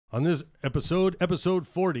On this episode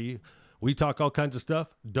 40, we talk all kinds of stuff.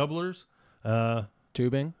 Doublers,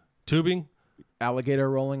 tubing, alligator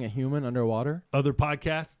rolling a human underwater, other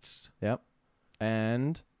podcasts. Yep.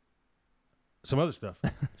 And some other stuff.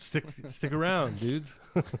 Stick around, dudes.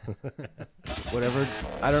 Whatever.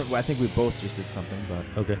 I think we both just did something,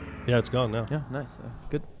 but okay. Yeah, it's gone now. Yeah, nice.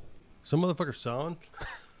 Good. Some motherfucker sawing.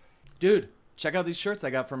 Dude, check out these shirts I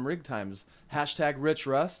got from Rig Times. # Rich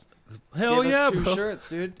Russ. Hell Gave yeah, us 2 bro. shirts,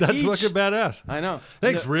 dude. That's Each. fucking badass. I know.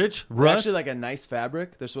 Thanks, Rich. They're Russ. actually like a nice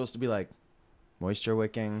fabric. They're supposed to be like moisture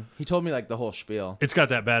wicking. He told me like the whole spiel. It's got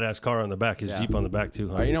that badass car on the back. His Jeep on the back too.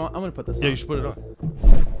 Huh? All right, you know what? I'm gonna put this on. Yeah, you should put it on.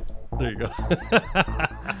 There you go.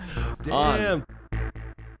 Damn.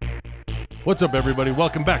 What's up, everybody?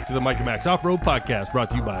 Welcome back to the Mike and Max Off-Road Podcast, brought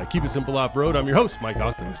to you by Keep It Simple Off-Road. I'm your host, Mike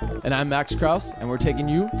Austin. And I'm Max Kraus, and we're taking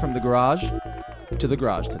you from the garage to the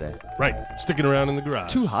garage today. Right. Sticking around in the garage.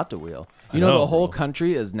 It's too hot to wheel. I know, the whole bro.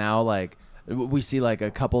 country is now like, we see like a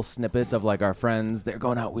couple snippets of like our friends. They're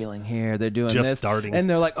going out wheeling here. They're doing Just this. starting. And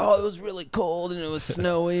they're like, oh, it was really cold and it was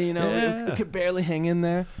snowy. Yeah. It could barely hang in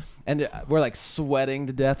there. And we're like sweating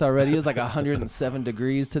to death already. It was like 107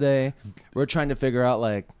 degrees today. We're trying to figure out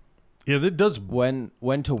like, yeah, that does. when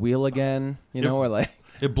to wheel again. We're like,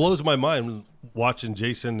 it blows my mind watching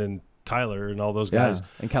Jason and Tyler and all those guys.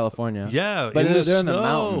 in California. Yeah, But in the they're in the snow.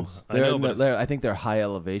 mountains. I know, but I think they're high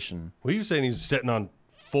elevation. well, you saying he's sitting on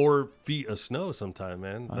 4 feet of snow sometime,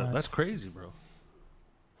 man. That's crazy,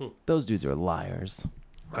 bro. Those dudes are liars.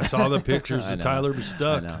 I saw the pictures I of know. Tyler was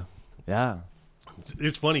stuck. I know. Yeah.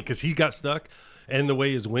 It's funny because he got stuck, and the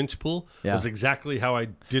way his winch pull Yeah. was exactly how I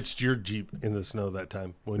ditched your Jeep in the snow that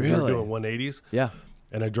time when we were Really? doing 180s. Yeah.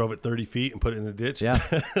 And I drove it 30 feet and put it in the ditch. Yeah.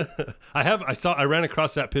 I ran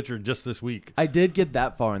across that picture just this week. I did get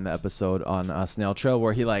that far in the episode on Snail Trail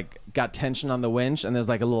where he like got tension on the winch and there's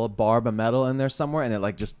like a little barb of metal in there somewhere and it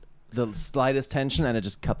like just the slightest tension and it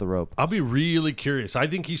just cut the rope. I'll be really curious. I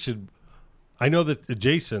think he should. I know that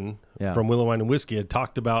Jason from Willow Wine and Whiskey had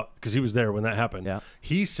talked about, because he was there when that happened. Yeah.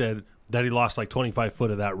 He said that he lost like 25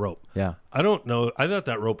 foot of that rope. Yeah. I don't know. I thought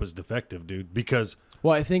that rope was defective, dude, because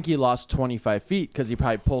Well, I think he lost 25 feet because he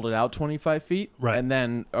probably pulled it out 25 feet. Right. And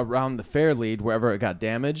then around the fair lead, wherever it got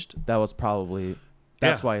damaged, that was probably,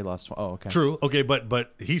 that's why he lost. Oh, okay. True. Okay,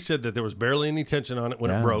 but he said that there was barely any tension on it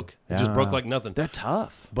when it broke. It just broke like nothing. They're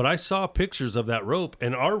tough. But I saw pictures of that rope,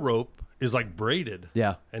 and our rope is like braided.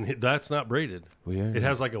 Yeah. And that's not braided. Weird. It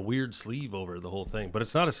has like a weird sleeve over the whole thing. But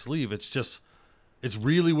it's not a sleeve. It's just, it's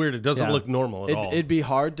really weird. It doesn't look normal at all. It'd be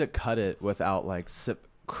hard to cut it without like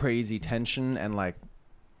crazy tension and like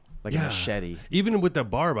a machete. Even with the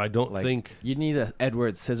barb, I don't Like, think. you need a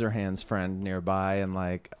Edward Scissorhands friend nearby and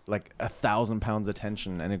like 1,000 pounds of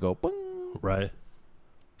tension and it go boing. Right.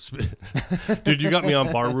 Dude, you got me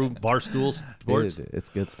on bar stool sports. Dude, it's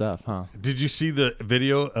good stuff, huh? Did you see the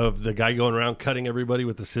video of the guy going around cutting everybody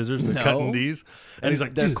with the scissors? They're No. cutting these. And he's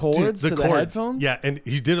like, they're dude, cords to the headphones? Yeah, and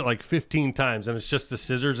he did it like 15 times, and it's just the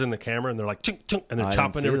scissors in the camera, and they're like, chunk, chunk, and they're I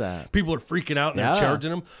chopping didn't see everything. that. People are freaking out, and Yeah. they're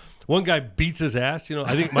charging him. One guy beats his ass,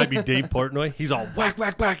 I think it might be Dave Portnoy. He's all whack,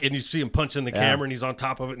 whack, whack, and you see him punching the camera, and he's on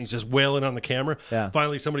top of it, and he's just wailing on the camera. Yeah.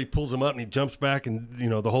 Finally, somebody pulls him up, and he jumps back, and,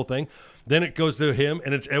 the whole thing. Then it goes to him,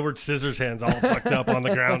 and it's Edward Scissorhands all fucked up on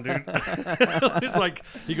the ground, dude. It's like,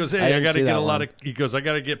 he goes, hey, I didn't got to see get that a lot one. of, he goes, I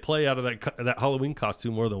got to get play out of that Halloween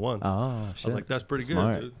costume more than once. Oh, shit. I was like, that's pretty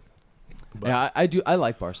Smart. good, dude. Yeah, I do. I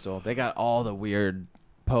like Barstool. They got all the weird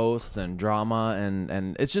posts and drama,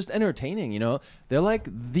 and it's just entertaining. They're like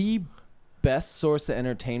the best source of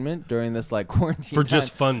entertainment during this like quarantine For time.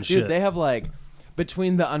 just fun Dude, shit. They have like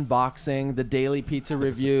between the unboxing, the daily pizza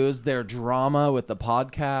reviews, their drama with the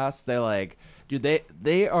podcast. They're like, dude,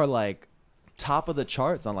 they are like top of the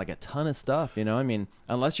charts on like a ton of stuff. I mean,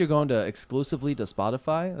 unless you're going to exclusively to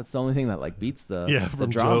Spotify, that's the only thing that like beats the From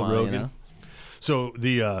drama. Joe Rogan. So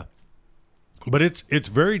but it's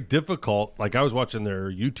very difficult. Like, I was watching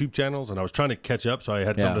their YouTube channels and I was trying to catch up, so I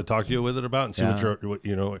had something to talk to you with it about and see what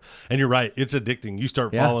and you're right, it's addicting. You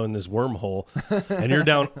start following this wormhole and you're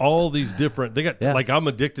down all these different, they got like, I'm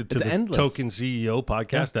addicted to It's the endless. Token CEO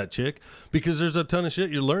podcast, that chick, because there's a ton of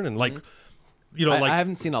shit you're learning. Like, I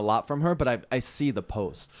haven't seen a lot from her, but I see the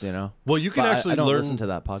posts, Well, you can But actually I don't learn listen to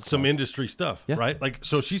that podcast. some industry stuff, Yeah. right? Like,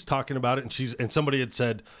 so she's talking about it, and somebody had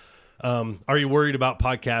said, are you worried about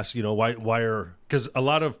podcasts? Why are, because a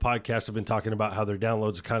lot of podcasts have been talking about how their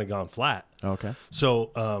downloads have kind of gone flat. Okay.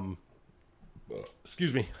 So,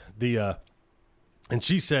 excuse me, and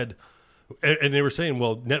she said, and they were saying,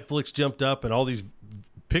 well, Netflix jumped up and all these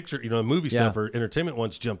movie stuff or entertainment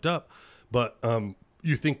ones jumped up, but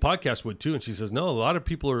you think podcasts would too. And she says, no, a lot of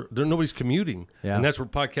people nobody's commuting. Yeah. And that's where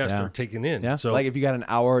podcasts are taken in. Yeah. So like if you got an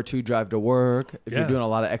hour or two drive to work, if you're doing a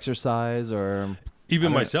lot of exercise or.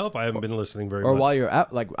 Even myself, I haven't been listening very much. Or while you're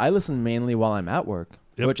at, like, I listen mainly while I'm at work.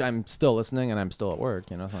 Yep. Which I'm still listening and I'm still at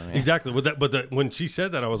work, you know what I mean? Exactly. But when she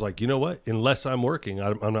said that, I was like, you know what? Unless I'm working,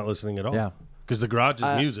 I'm not listening at all. Yeah. Because the garage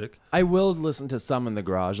is music. I will listen to some in the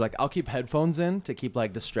garage. Like I'll keep headphones in to keep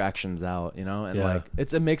like distractions out, you know? And like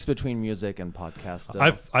it's a mix between music and podcast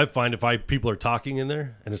stuff. I find if people are talking in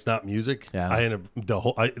there and it's not music, I end up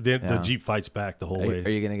the Jeep fights back the whole way. Are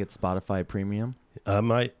you gonna get Spotify Premium? I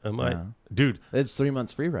might. Yeah. Dude. It's 3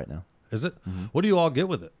 months free right now. Is it? Mm-hmm. What do you all get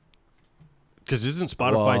with it? Because isn't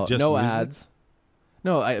Spotify just no music? ads?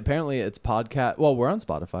 No, apparently it's podcast. Well, we're on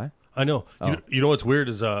Spotify. I know. Oh. You know what's weird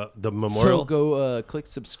is the memorial. So go click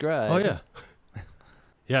subscribe. Oh yeah,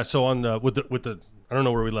 yeah. So on with the I don't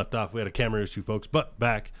know where we left off. We had a camera issue, folks. But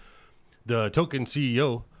back, the Token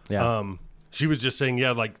CEO. Yeah. She was just saying,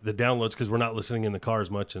 like the downloads because we're not listening in the car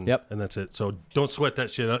as much, and and that's it. So don't sweat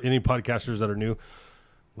that shit out. Any podcasters that are new,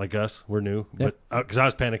 like us, we're new. But because I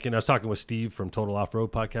was panicking, I was talking with Steve from Total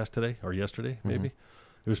Offroad podcast today or yesterday, maybe. Mm-hmm.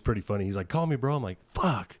 It was pretty funny. He's like, call me, bro. I'm like,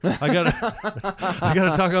 fuck. I gotta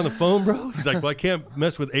talk on the phone, bro. He's like, well, I can't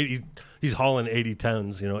mess with 80. He's hauling 80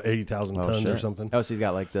 tons, 80,000 tons or something. Oh, so he's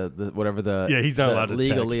got like the whatever the he's not allowed to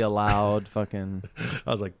legally text. allowed fucking.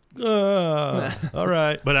 I was like, all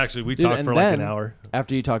right. But actually, we talked for like an hour.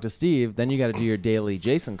 After you talk to Steve, then you got to do your daily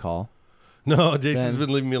Jason call. No, Jason's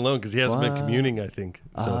been leaving me alone because he hasn't been communing, I think.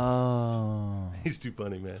 So he's too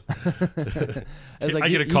funny, man. Like, I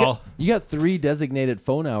get a call. You got 3 designated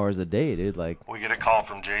phone hours a day, dude. Like we get a call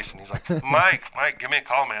from Jason. He's like, Mike, give me a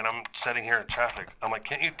call, man. I'm sitting here in traffic. I'm like,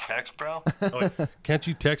 can't you text, bro? Can't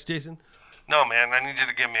you text, Jason? No, man. I need you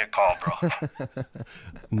to give me a call, bro.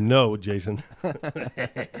 No, Jason.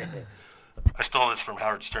 I stole this from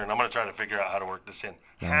Howard Stern. I'm going to try to figure out how to work this in.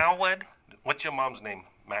 Nice. Howard, what's your mom's name?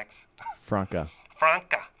 Max? Franca.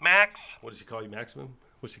 Max. What does she call you? Maximum?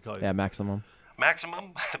 What's she call you? Yeah, Maximum.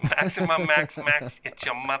 Maximum, Max, it's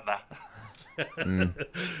your mother.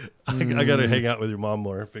 I got to hang out with your mom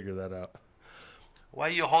more and figure that out. Why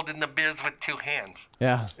are you holding the beers with 2 hands?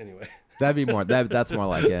 Yeah. Anyway. That'd be more, that's more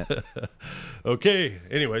like it. Okay.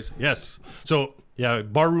 Anyways, yes. So, yeah,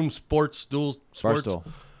 barroom sports. Barstool.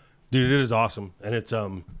 Dude, it is awesome. And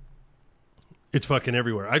it's fucking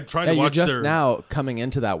everywhere. I'm trying to watch you're just now coming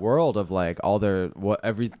into that world of like all their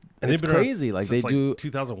it's crazy. Like they do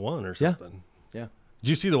 2001 or something. Yeah. Did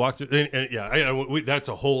you see the walkthrough? That's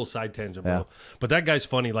a whole side tangent, bro. But that guy's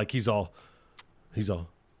funny. Like he's all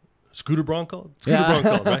Scooter Braun called? Scooter Braun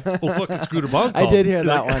called, right? Oh, fucking Scooter Braun called. I did hear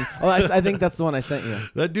that one. Oh, I think that's the one I sent you.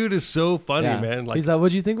 That dude is so funny, man. Like, he's like,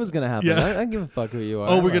 what'd you think was going to happen? I don't give a fuck who you are.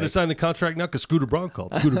 Oh, we're going to sign the contract now because Scooter Braun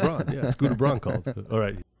called. Scooter Braun. Yeah, Scooter Braun called. All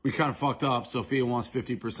right. We kind of fucked up. Sophia wants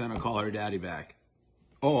 50% of call her daddy back.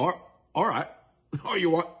 Oh, all right. Oh, you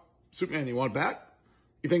want, Superman, you want it back?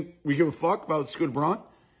 You think we give a fuck about Scooter Braun?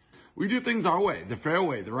 We do things our way, the fair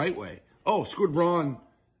way, the right way. Oh, Scooter Braun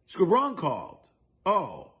called.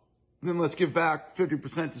 Oh. Then let's give back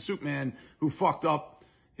 50% to Superman, who fucked up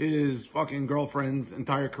his fucking girlfriend's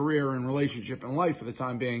entire career and relationship and life for the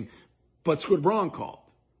time being. But Scooter Braun called.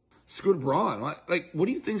 Scooter Braun, like, what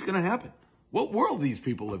do you think's gonna happen? What world these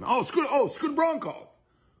people live in? Oh, Scooter Braun called.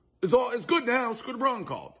 It's good now. Scooter Braun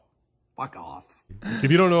called. Fuck off. If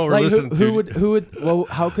you don't know what we're listening to, who would? Well,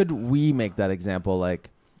 how could we make that example? Like,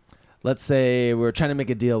 let's say we're trying to make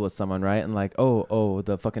a deal with someone, right? And like, oh,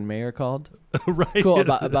 the fucking mayor called. Right. Cool.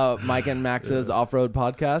 About Mike and Max's off-road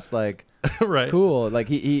podcast. Like, right. Cool. Like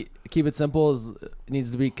he keep it simple.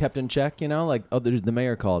 Needs to be kept in check. You know, like the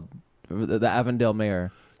mayor called, the Avondale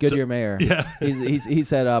mayor, Goodyear mayor. Yeah. He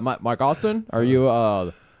said, Mike Austin, are you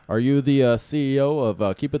the CEO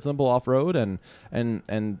of Keep It Simple Off-Road and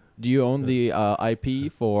do you own the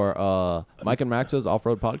IP for Mike and Max's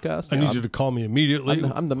Off-Road podcast? I need you to call me immediately.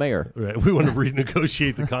 I'm the mayor. Right. We want to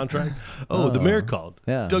renegotiate the contract. Oh, the mayor called.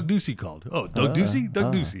 Yeah. Doug Ducey called. Oh, Doug Ducey?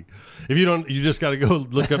 Doug Ducey. If you don't, you just got to go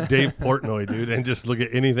look up Dave Portnoy, dude, and just look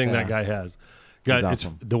at anything that guy has. God,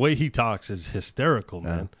 awesome. The way he talks is hysterical,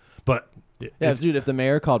 man. But yeah, dude, if the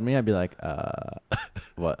mayor called me, I'd be like,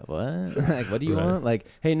 what? Like, what do you want? Like,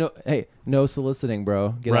 no soliciting,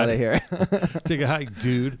 bro. Get out of here. Take a hike,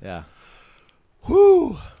 dude. Yeah.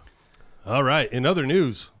 Whoo. All right. In other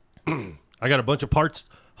news, I got a bunch of parts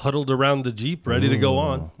huddled around the Jeep ready to go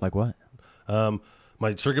on. Like what?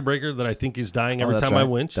 My circuit breaker that I think is dying every time I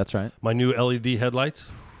winch. That's right. My new LED headlights.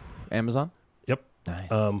 Amazon? Yep.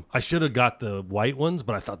 Nice. I should have got the white ones,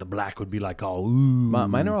 but I thought the black would be like all ooh.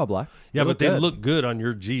 Mine are all black. Yeah, but they look good on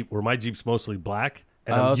your Jeep, where my Jeep's mostly black,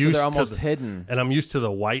 and Oh, I'm so used they're to almost hidden. and I'm used to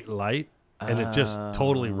the white light, and it just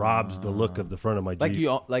totally robs the look of the front of my Jeep.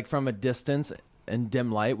 Like like from a distance in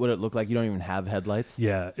dim light, would it look like you don't even have headlights?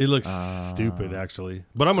 Yeah, it looks stupid actually,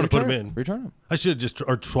 but I'm gonna put them in. Return them. I should just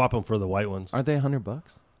or swap them for the white ones. Aren't they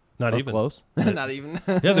 $100? Not Or even close. Not even.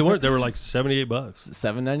 Yeah, they weren't. They were like $78.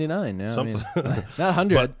 $7.99. Yeah, Something. I mean, not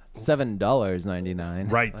 $100.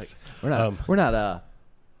 $7.99. Right. Like, we're not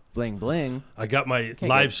bling bling. I got my Can't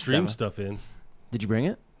live get stream 7. stuff in. Did you bring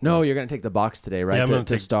it? No, you're gonna take the box today, right? Yeah, I'm to, gonna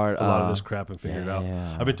to take start a lot of this crap and figure it out.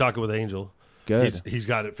 yeah. I've been talking with Angel. Good. He's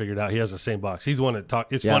got it figured out. He has the same box. He's the one that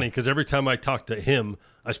talk. It's Yeah. funny because every time I talk to him,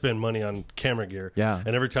 I spend money on camera gear. Yeah.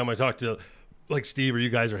 And every time I talk to like Steve or you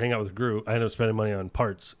guys or hang out with the group, I end up spending money on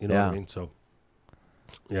parts. You know what I Yeah. mean? So,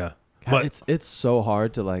 yeah. God, it's so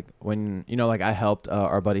hard to like when like I helped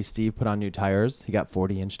our buddy Steve put on new tires. He got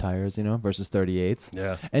 40-inch tires, versus 38s.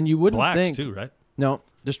 Yeah. And you wouldn't Blacks think too, right? No,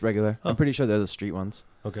 just regular. I'm pretty sure they're the street ones.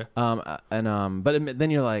 Okay. But then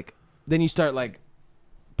you're like, then you start like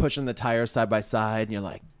pushing the tires side by side, and you're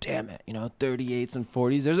like, damn it, 38s and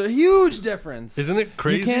 40s. There's a huge difference. Isn't it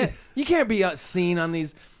crazy? You can't be seen on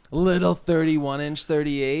these little 31-inch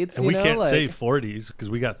 38s. And we can't say 40s because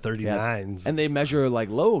we got 39s. And they measure like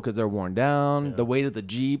low because they're worn down. Yeah. The weight of the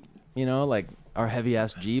Jeep, like our heavy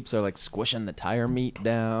ass Jeeps are like squishing the tire meat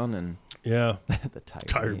down and yeah, the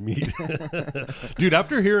tire meat. Dude,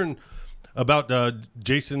 after hearing about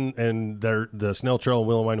Jason and the Snell Trail and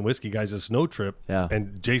Willow Wine and Whiskey guys, a snow trip,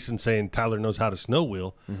 and Jason saying Tyler knows how to snow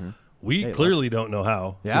wheel, we clearly don't know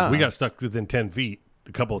how. Yeah, we got stuck within 10 feet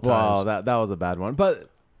a couple of times. Wow, that was a bad one. But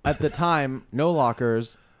at the time, no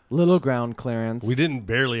lockers, little ground clearance. We didn't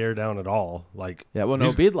barely air down at all. Like no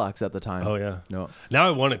beadlocks at the time. Oh yeah, no. Now I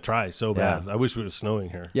want to try so bad. I wish it was snowing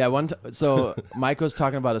here. Yeah, so Mike was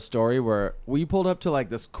talking about a story where we pulled up to like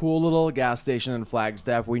this cool little gas station in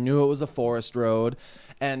Flagstaff. We knew it was a forest road,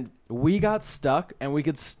 and we got stuck, and we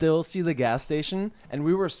could still see the gas station, and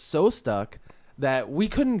we were so stuck that we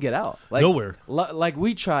couldn't get out. Like nowhere. Like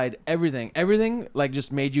we tried everything. Everything like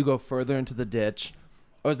just made you go further into the ditch.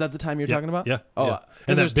 Oh, is that the time you're talking about? Yeah. Oh, yeah.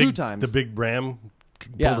 And there's 2 times. The big Ram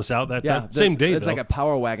pulled us out that time. Same day, It's like a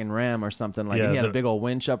Power Wagon Ram or something. Like he had a big old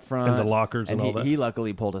winch up front. And the lockers and all that. He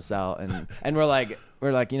luckily pulled us out. And we're like,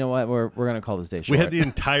 you know what? We're going to call this day short. We had the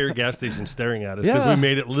entire gas station staring at us because we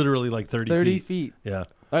made it literally like 30 feet. Yeah. All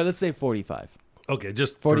right, let's say 45. Okay,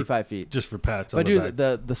 just 45 feet. Just for pats. But dude,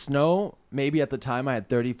 the snow, maybe at the time I had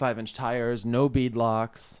 35-inch tires, no bead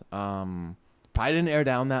locks. I didn't air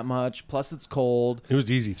down that much. Plus, it's cold. It was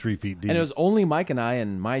easy 3 feet deep. And it was only Mike and I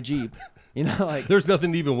and my Jeep. Like there's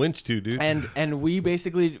nothing to even winch to, dude. And we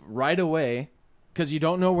basically right away, because you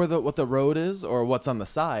don't know what the road is or what's on the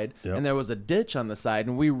side, and there was a ditch on the side,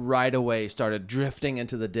 and we right away started drifting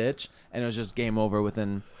into the ditch, and it was just game over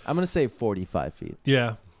within, I'm gonna say 45 feet.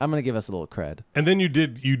 Yeah. I'm gonna give us a little cred. And then you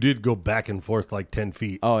did go back and forth like 10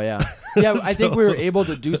 feet. Oh yeah, yeah. I think we were able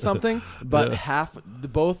to do something, but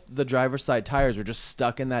both the driver's side tires were just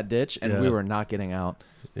stuck in that ditch, and we were not getting out.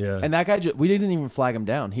 Yeah. And that guy, we didn't even flag him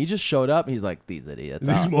down. He just showed up. He's like, these idiots.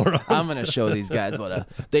 These morons. I'm gonna show these guys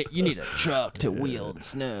you need a truck to wheel in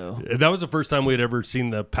snow. That was the first time we had ever seen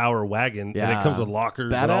the Power Wagon, and it comes with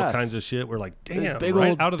lockers and all kinds of shit. We're like, damn, big right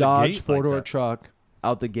old out of Dodge the gate, 4-door truck.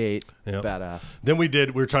 Out the gate, badass. Then we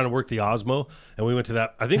were trying to work the Osmo, and we went to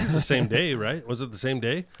that. I think it's the same day, right? Was it the same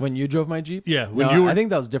day? When you drove my Jeep? Yeah. I think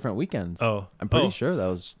that was different weekends. Oh. I'm pretty sure that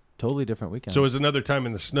was totally different weekends. So it was another time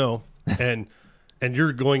in the snow, and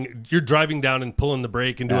you're driving down and pulling the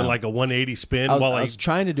brake and doing like a 180 spin. I was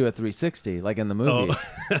trying to do a 360 like in the movies,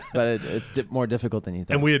 but it's more difficult than you think.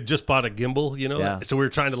 And we had just bought a gimbal, so we were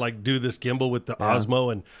trying to like do this gimbal with the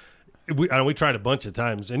Osmo, and we tried a bunch of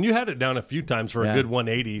times, and you had it down a few times for a good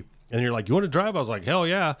 180, and you're like, you want to drive? I was like, hell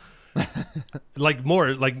yeah. Like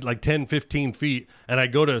more like 10 15 feet, and I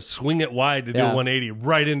go to swing it wide to do a 180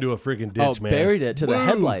 right into a freaking ditch, man. Buried it to the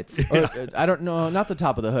headlights. Or, I don't know, not the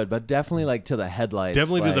top of the hood, but definitely like to the headlights,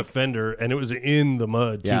 definitely to the fender, and it was in the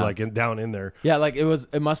mud too, like down in there. Yeah, like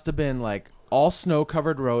it must have been like all snow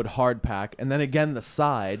covered road, hard pack, and then again the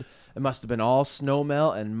side. It must have been all snow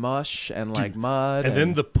melt and mush and like mud. And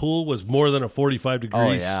then the pool was more than a 45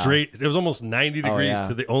 degrees straight. It was almost 90 degrees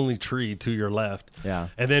to the only tree to your left. Yeah.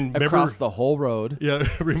 And then across the whole road. Yeah.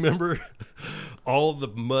 Remember all the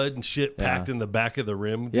mud and shit packed in the back of the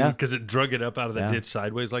rim? Yeah. Because it drug it up out of the ditch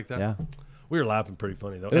sideways like that. Yeah. We were laughing pretty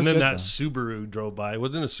funny though. And then that Subaru drove by.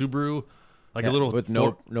 Wasn't a Subaru like a little with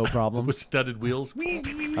no problem with studded wheels? Oh,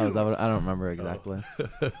 is that what, I don't remember exactly.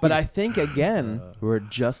 But I think again we're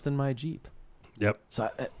just in my Jeep. Yep. So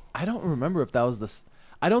I don't remember if that was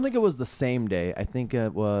I don't think it was the same day. I think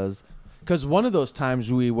it was Because one of those times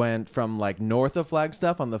we went from like north of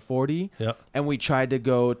Flagstaff on the 40, and we tried to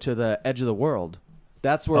go to the edge of the world.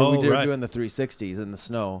 That's where we were doing the 360s in the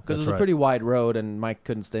snow because it was a pretty wide road and Mike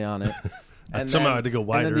couldn't stay on it. And somehow I had to go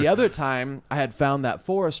wider. And then the other time I had found that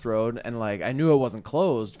forest road and like I knew it wasn't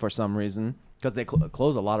closed for some reason because they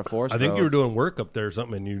close a lot of forest roads. I think you were doing work up there or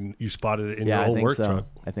something and you spotted it in your old work truck.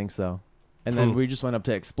 I think so. And then we just went up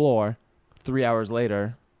to explore. 3 hours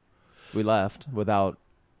later, we left without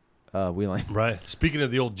wheeling. Right. Speaking of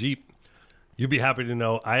the old Jeep, you'd be happy to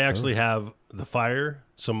know I actually have the Fire,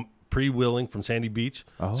 some pre-wheeling from Sandy Beach,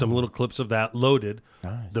 some little clips of that loaded,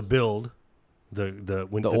 the build, the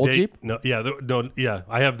old Jeep. No, yeah,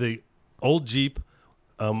 I have the old Jeep,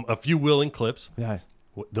 a few wheeling clips. Nice.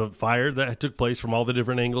 The fire that took place from all the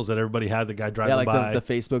different angles that everybody had, the guy driving by. Yeah, like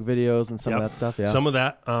the Facebook videos and some of that stuff. Yeah, some of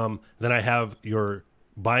that. Then I have your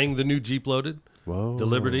buying the new Jeep loaded, the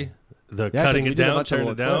Liberty. The cutting it down, turning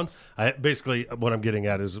it down. I basically what I'm getting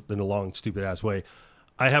at is in a long, stupid ass way.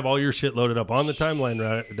 I have all your shit loaded up on the timeline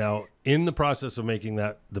right now in the process of making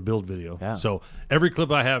the build video. Yeah. So every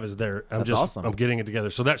clip I have is there. I'm awesome. I'm getting it together.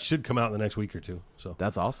 So that should come out in the next week or two. So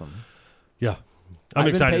that's awesome. Yeah. I'm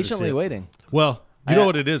excited been patiently to see waiting. Well, you know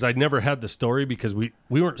what it is? I never had the story because we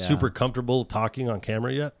weren't super comfortable talking on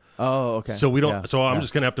camera yet. Oh, okay. So we don't. Yeah. So I'm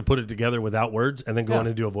just gonna have to put it together without words and then go in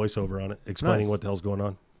and do a voiceover on it, explaining what the hell's going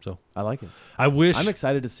on. So I like it. I'm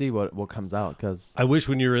excited to see what comes out because I wish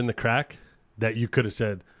when you were in the crack that you could have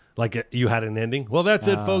said like you had an ending. Well, that's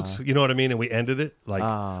it, folks. You know what I mean? And we ended it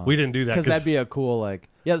like we didn't do that because that'd be a cool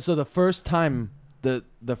So the first time.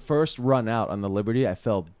 The first run out on the Liberty, I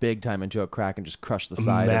fell big time into a crack and just crushed the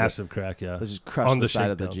side. Massive crack, yeah. It just crushed the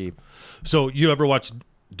side of the Jeep. So you ever watch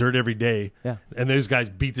Dirt Every Day? Yeah. And those guys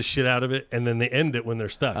beat the shit out of it, and then they end it when they're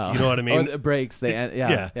stuck. You know what I mean? Or the brakes, they end.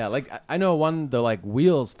 Yeah. Like I know the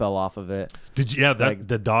wheels fell off of it. Did you? Yeah,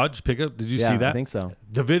 the Dodge pickup. Did you see that? I think so.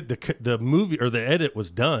 The movie or the edit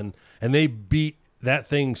was done, and they beat that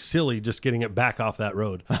thing silly just getting it back off that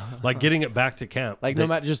road, like getting it back to camp. Like no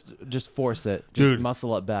matter, just force it, just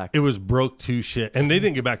muscle it back. It was broke to shit, and they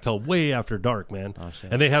didn't get back till way after dark, man. Oh,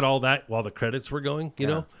 shit. And they had all that while the credits were going. You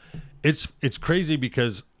know, it's crazy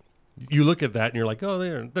because you look at that and you're like, oh,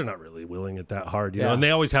 they're not really willing it that hard, you know. And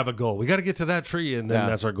they always have a goal. We got to get to that tree, and then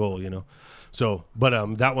that's our goal, you know. So,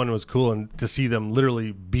 but that one was cool, and to see them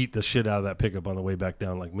literally beat the shit out of that pickup on the way back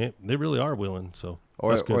down, like man, they really are willing. So,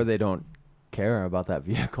 or they don't care about that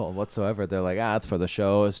vehicle whatsoever. They're like, it's for the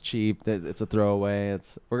show, it's cheap, it's a throwaway,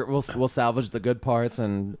 we'll salvage the good parts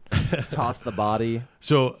and toss the body.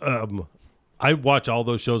 So I watch all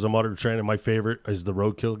those shows on Motor Trend, and my favorite is the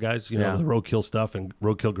Roadkill guys, you know, the Roadkill stuff and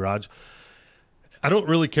Roadkill Garage. I don't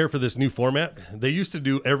really care for this new format. They used to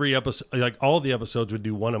do every episode, like all the episodes would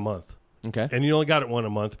do one a month. Okay. And you only got it one a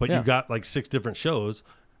month, but you got like 6 different shows.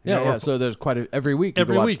 So there's every week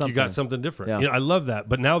you got something different. Yeah. You know, I love that.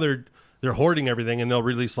 But now they're hoarding everything, and they'll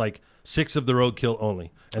release like 6 of the Roadkill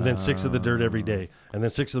only, and then 6 of the Dirt Every Day, and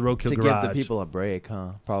then 6 of the Roadkill Garage. To give the people a break,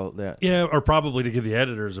 huh? Probably. Yeah, or probably to give the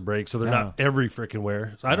editors a break, so they're not every freaking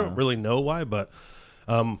where. So I don't really know why, but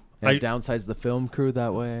I downsize the film crew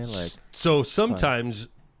that way. Like so sometimes,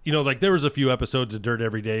 you know, like there was a few episodes of Dirt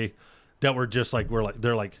Every Day that were just like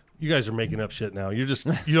they're like, you guys are making up shit now. You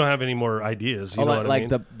don't have any more ideas. You know what I mean?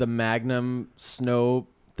 Like the Magnum snow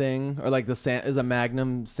thing, or like the sand is a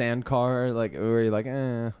Magnum sand car, like where you're like,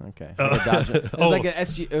 okay.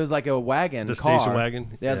 It was like a wagon, the car. Station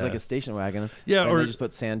wagon. Yeah, it's like a station wagon. Yeah, and or they just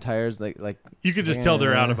put sand tires, like you could just tell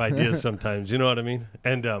they're out of ideas sometimes. You know what I mean?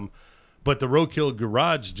 And but the Roadkill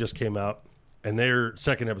Garage just came out, and their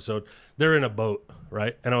second episode, they're in a boat,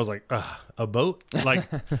 right? And I was like, a boat? Like,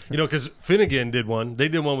 you know, because Finnegan did one. They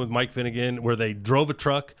did one with Mike Finnegan where they drove a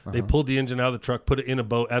truck, they pulled the engine out of the truck, put it in a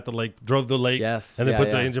boat at the lake, drove the lake, and then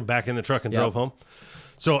put the engine back in the truck and drove home.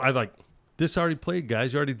 So I like, this already played,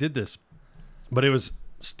 guys. You already did this. But it was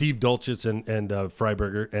Steve Dolchitz and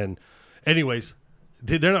Freiberger. And anyways,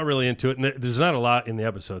 they're not really into it. And there's not a lot in the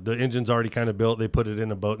episode. The engine's already kind of built. They put it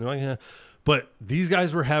in a boat. And they're like, yeah. But these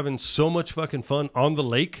guys were having so much fucking fun on the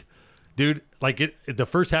lake, dude. Like the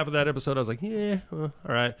first half of that episode, I was like, all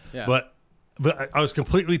right. Yeah. But I was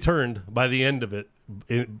completely turned by the end of it.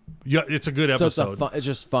 It's a good episode. So it's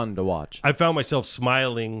just fun to watch. I found myself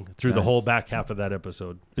smiling through the whole back half of that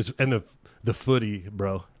episode. And the footy,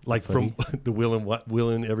 bro. Like from the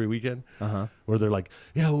Willin' every weekend, where they're like,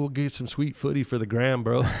 yeah, we'll get some sweet footy for the gram,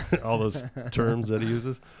 bro. All those terms that he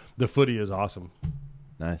uses. The footy is awesome.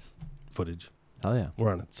 Nice. Footage. Hell yeah.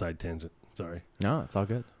 We're on a side tangent. Sorry. No, it's all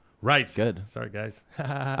good. Right. It's good. Sorry, guys.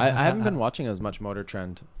 I haven't been watching as much Motor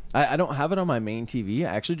Trend. I don't have it on my main TV. I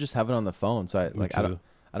actually just have it on the phone. So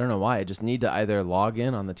I I don't know why. I just need to either log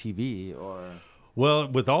in on the TV or. Well,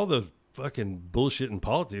 with all the fucking bullshit in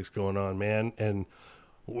politics going on, man, and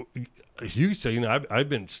you say, I've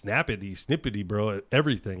been snippety, bro, at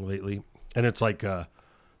everything lately, and it's like,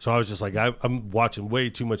 so I was just like, I'm watching way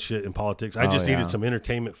too much shit in politics. I just needed some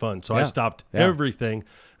entertainment fun, so I stopped everything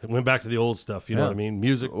and went back to the old stuff. You know what I mean?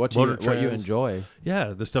 Music, what you enjoy.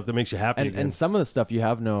 Yeah, the stuff that makes you happy. And some of the stuff you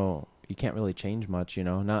can't really change much.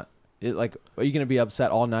 Like, are you going to be upset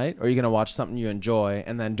all night, or are you going to watch something you enjoy,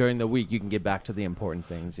 and then during the week you can get back to the important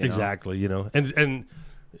things? Exactly. And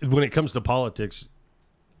when it comes to politics,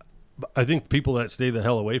 I think people that stay the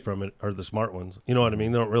hell away from it are the smart ones. You know what I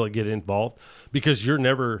mean? They don't really get involved because you're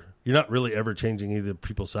not really ever changing either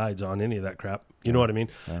people's sides on any of that crap. You know what I mean?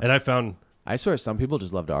 Yeah. And I swear some people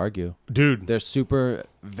just love to argue. Dude. They're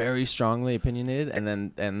very strongly opinionated, and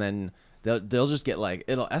then they'll just get like,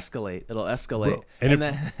 it'll escalate. Bro. And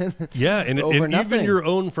then and even your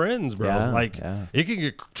own friends, bro. It can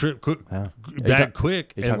get bad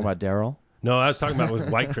quick. Are you talking about Daryl? No, I was talking about with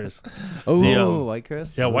White Chris. White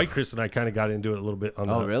Chris? Yeah, White Chris and I kind of got into it a little bit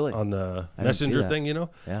on the Messenger thing,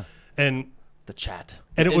 Yeah. And the chat.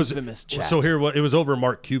 And the it was infamous chat. So here it was over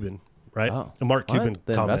Mark Cuban, right? Oh. A Mark Cuban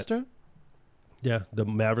the comment. investor? Yeah, the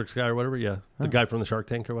Mavericks guy or whatever, the guy from the Shark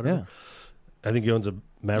Tank or whatever. Yeah. I think he owns a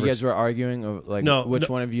Mavericks. You guys were arguing which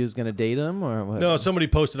one of you is going to date him or what? No, somebody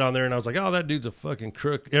posted on there and I was like, "Oh, that dude's a fucking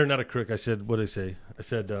crook." Or not a crook. I said, what did I say? I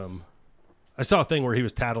said I saw a thing where he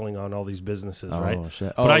was tattling on all these businesses, right? Oh,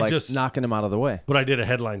 shit. But I just knocking him out of the way. But I did a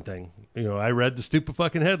headline thing. I read the stupid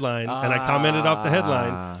fucking headline and I commented off the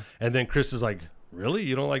headline. And then Chris is like, "Really?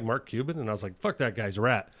 You don't like Mark Cuban?" And I was like, "Fuck that guy's a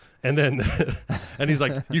rat." And then, and he's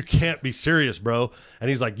like, "You can't be serious, bro."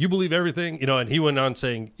 And he's like, "You believe everything?" And he went on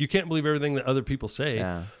saying, "You can't believe everything that other people say."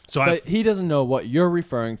 Yeah. But he doesn't know what you're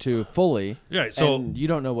referring to fully. Right. So and you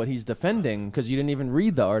don't know what he's defending because you didn't even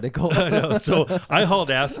read the article. I know. So I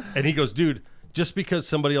hauled ass and he goes, "Dude, just because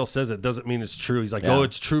somebody else says it doesn't mean it's true." He's like, "Oh,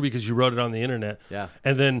 it's true because you wrote it on the internet." Yeah.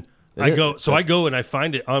 And then I go and I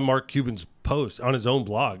find it on Mark Cuban's post on his own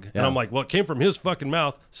blog. And I'm like, well, it came from his fucking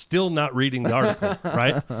mouth, still not reading the article,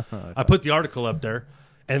 right? Okay. I put the article up there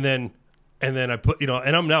and then I put,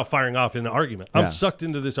 and I'm now firing off in the argument. I'm sucked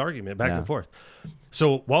into this argument back and forth.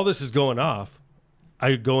 So while this is going off,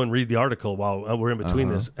 I go and read the article while we're in between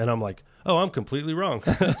this. And I'm like, oh, I'm completely wrong.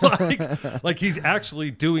 like he's actually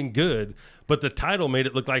doing good. But the title made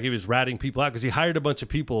it look like he was ratting people out because he hired a bunch of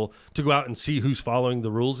people to go out and see who's following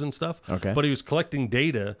the rules and stuff. Okay. But he was collecting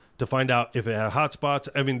data to find out if it had hotspots.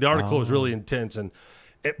 I mean, the article was really intense.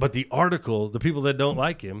 But the article, the people that don't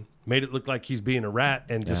like him, made it look like he's being a rat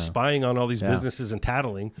and just spying on all these businesses and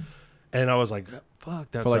tattling. And I was like,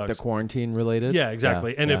 fuck, that for sucks. like the quarantine related? Yeah,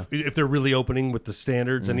 exactly. And if they're really opening with the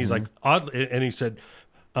standards, and he's like, oddly, and he said,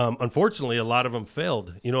 unfortunately, a lot of them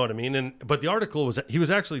failed. You know what I mean? But the article he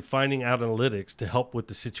was actually finding out analytics to help with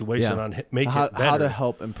the situation on make it better. How to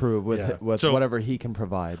help improve with whatever he can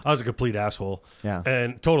provide. I was a complete asshole. Yeah.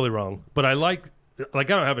 And totally wrong. But I I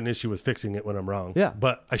don't have an issue with fixing it when I'm wrong. Yeah.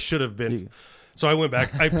 But I should have been. So I went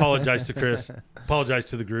back. I apologized to Chris, apologized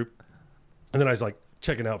to the group. And then I was like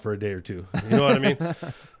checking out for a day or two. You know what I mean?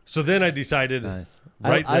 So then I decided. Nice.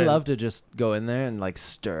 I love to just go in there and like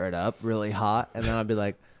stir it up really hot, and then I'll be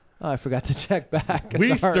like, "Oh, I forgot to check back."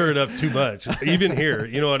 We stir it up too much, even here.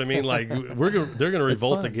 You know what I mean? Like they're gonna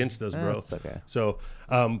revolt against us, bro. It's okay. So,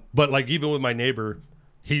 but like even with my neighbor,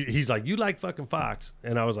 he's like, "You like fucking Fox,"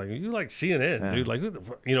 and I was like, "You like CNN, dude?" Like,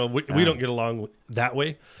 we don't get along that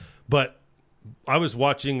way. But I was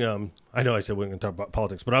watching. I know I said we weren't going to talk about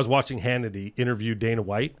politics, but I was watching Hannity interview Dana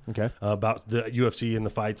White about the UFC and the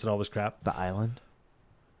fights and all this crap. The Island?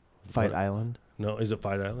 Fight Island? No, is it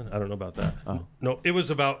Fight Island? I don't know about that. Oh. No, it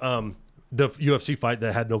was about the UFC fight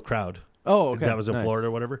that had no crowd. Oh, okay. That was in Florida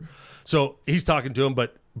or whatever. So he's talking to him,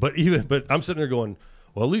 but I'm sitting there going,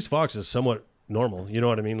 well, at least Fox is somewhat normal. You know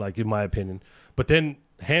what I mean? Like, in my opinion. But then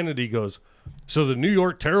Hannity goes, so the New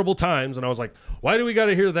York Terrible Times, and I was like, why do we got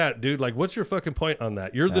to hear that, dude? Like, what's your fucking point on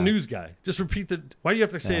that? You're the news guy. Just repeat why do you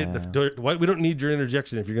have to say it? Why we don't need your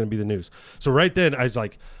interjection if you're going to be the news. So right then I was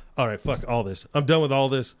like, all right, fuck all this. I'm done with all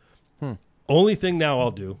this. Only thing now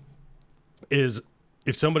I'll do is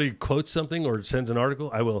if somebody quotes something or sends an article,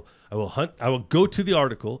 I will go to the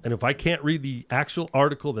article, and if I can't read the actual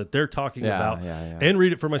article that they're talking about and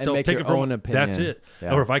read it for myself, take it from own opinion. That's it.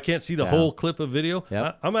 Or if I can't see the whole clip of video,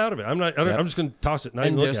 I'm out of it. I'm just going to toss it.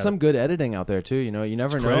 And there's some good editing out there too. You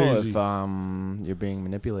never know if you're being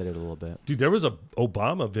manipulated a little bit. Dude, there was a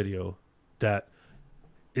Obama video that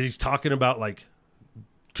he's talking about like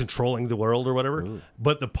controlling the world or whatever. Ooh.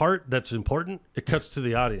 But the part that's important, it cuts to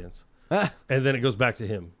the audience. And then it goes back to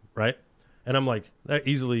him, right? And I'm like, that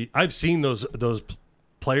easily. I've seen those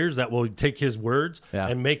players that will take his words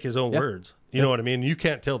and make his own words. You know what I mean? You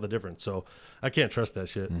can't tell the difference. So I can't trust that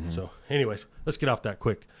shit. So anyways, let's get off that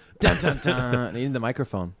quick. Dun, dun, dun. Needing the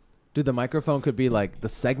microphone. Dude, the microphone could be like the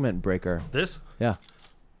segment breaker. This? Yeah.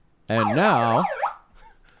 And now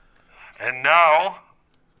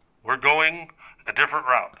we're going a different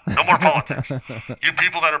route. No more politics. You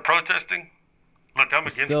people that are protesting, look, I'm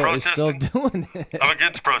against protesting. You're still doing it. I'm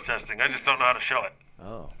against protesting. I just don't know how to show it.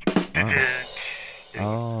 Oh.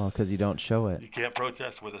 Oh, because you don't show it. You can't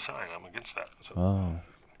protest with a sign. I'm against that. So. Oh.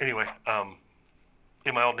 Anyway,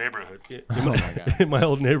 in my old neighborhood, God. In my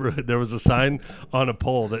old neighborhood, there was a sign on a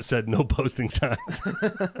pole that said "No posting signs."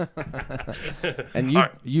 And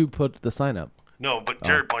you put the sign up. No, but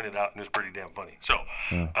Jared pointed out, and it's pretty damn funny. So,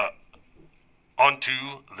 on to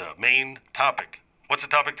the main topic. What's the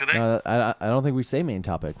topic today? I don't think we say main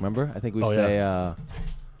topic. Remember? I think we say.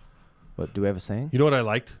 What do we have a saying? You know what I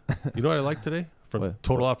liked? You know what I liked today from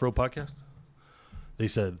Total Offroad Podcast? They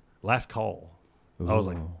said last call. Ooh. I was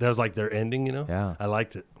like, that was like their ending. You know? Yeah. I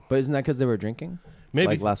liked it. But isn't that because they were drinking? Maybe.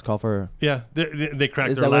 Like last call for. Yeah, they cracked their last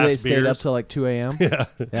beers. Is that why they stayed up till like 2 a.m.?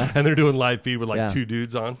 Yeah. And they're doing live feed with like 2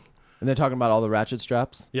 dudes on. And they're talking about all the ratchet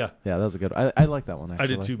straps. Yeah. Yeah, that was a good one. I like that one, actually. I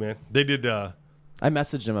did too, man. They did. I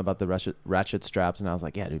messaged him about the ratchet straps, and I was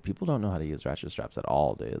like, yeah, dude, people don't know how to use ratchet straps at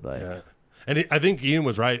all, dude. Like, yeah. And I think Ian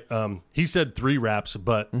was right. He said 3 wraps,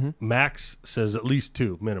 but Max says at least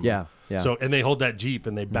 2 minimum. Yeah, yeah. So, and they hold that Jeep,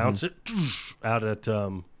 and they bounce it out at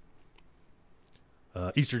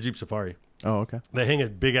Easter Jeep Safari. Oh, okay. They hang a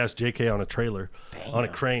big-ass JK on a trailer, on a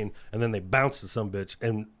crane, and then they bounce the sumbitch.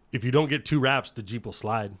 And if you don't get 2 wraps, the Jeep will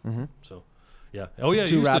slide. So, yeah. Oh, yeah.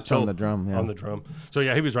 2 wraps on the drum. Yeah. On the drum. So,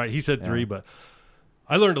 yeah, he was right. He said 3, but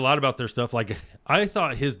I learned a lot about their stuff. Like, I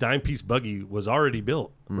thought his dime-piece buggy was already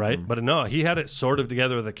built, right? But no, he had it sort of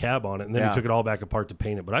together with a cab on it, and then he took it all back apart to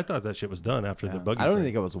paint it. But I thought that shit was done after the buggy. I don't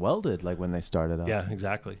think it was welded, like, when they started up. Yeah,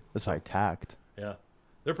 exactly. That's probably tacked. Yeah.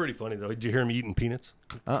 They're pretty funny, though. Did you hear him eating peanuts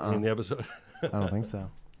in the episode? I don't think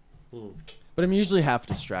so. But I'm usually half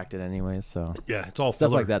distracted anyways, so. Yeah, it's all stuff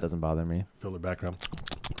filler. like that doesn't bother me. Filler background.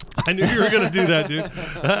 I knew you were going to do that, dude.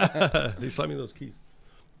 They slide me those keys.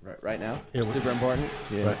 Right now? Yeah, super important?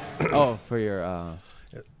 Yeah. Right. Oh, for your...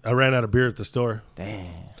 I ran out of beer at the store. Damn.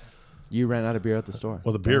 You ran out of beer at the store?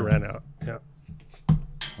 Well, the beer ran out. Yeah.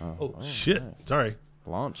 Oh shit. Nice. Sorry.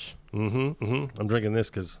 Launch. I'm drinking this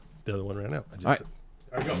because the other one ran out. All right.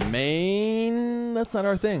 That's not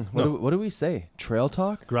our thing. What do we say? Trail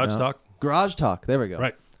talk? Garage talk? Garage talk. There we go.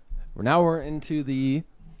 Right. Now we're into the...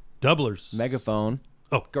 Doublers. Megaphone.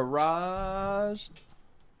 Oh. Garage.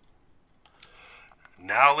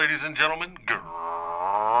 Now, ladies and gentlemen,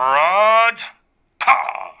 Garage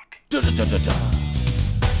Talk. That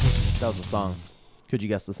was a song. Could you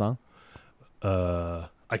guess the song? I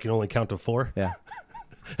Can Only Count to 4. Yeah.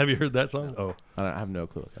 Have you heard that song? Oh, I have no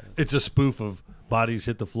clue what that is. It's a spoof of Bodies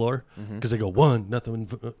Hit the Floor because they go 1, nothing,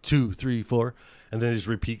 2, 3, 4, and then they just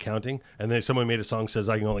repeat counting. And then someone made a song says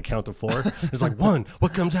I can only count to 4. It's like 1,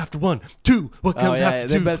 what comes after 1, 2, what comes after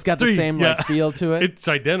 2, but it's got 3. the same like feel to it. It's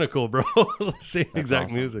identical, bro. Same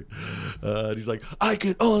exact awesome. Music. And he's like, I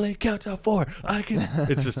can only count to 4. I can.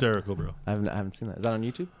 It's hysterical, bro. I haven't seen that. Is that on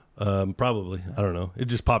YouTube? Probably. I don't know. It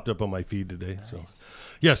just popped up on my feed today. Nice. So,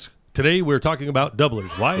 yes. Today we're talking about doublers.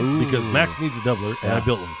 Why? Ooh. Because Max needs a doubler, and I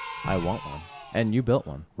built one. I want one. And you built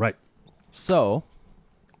one. Right. So,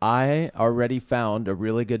 I already found a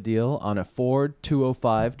really good deal on a Ford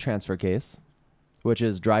 205 transfer case, which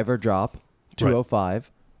is driver drop 205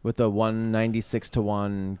 with the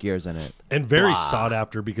 196-to-1 gears in it. And very sought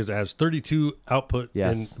after because it has 32 output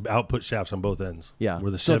and output shafts on both ends. Yeah. Where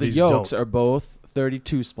the so the Chevys yokes don't. Are both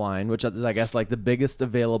 32 spline, which is, I guess, like the biggest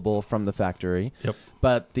available from the factory. Yep.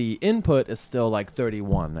 But the input is still like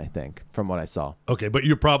 31, I think, from what I saw. Okay, but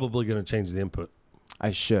you're probably going to change the input. I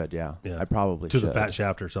should, yeah. I probably should. To the fat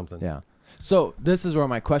shaft or something. Yeah. So this is where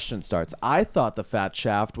my question starts. I thought the fat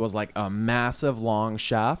shaft was like a massive long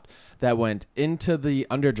shaft that went into the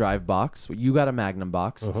underdrive box. You got a Magnum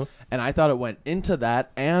box. And I thought it went into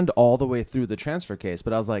that and all the way through the transfer case.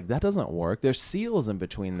 But I was like, that doesn't work. There's seals in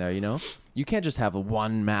between there, you know? You can't just have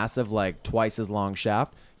one massive, like twice as long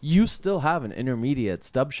shaft. You still have an intermediate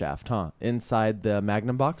stub shaft, huh? Inside the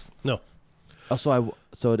Magnum box? No. Oh,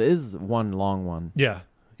 so it is one long one. Yeah.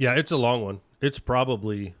 Yeah, it's a long one. It's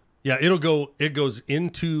probably... Yeah, it goes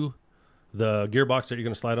into the gearbox that you're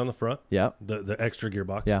going to slide on the front. Yeah. The extra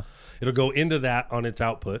gearbox. Yeah. It'll go into that on its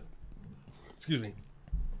output. Excuse me.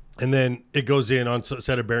 And then it goes in on a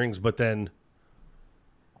set of bearings, but then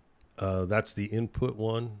that's the input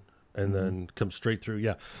one and then comes straight through.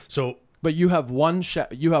 Yeah. So But you have one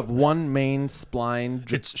main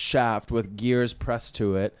spline shaft with gears pressed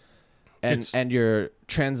to it, and your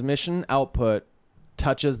transmission output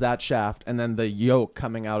touches that shaft, and then the yoke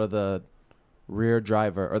coming out of the rear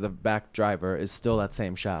driver or the back driver is still that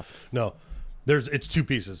same shaft. No. It's two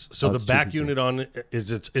pieces. So the back unit on it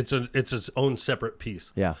is it's its own separate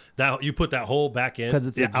piece. Yeah. That you put that whole back end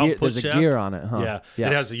because there's a gear on it, huh? Yeah.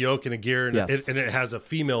 It has a yoke and a gear, and, yes. it has a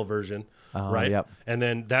female version, right? Yep. And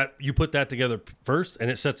then you put that together first, and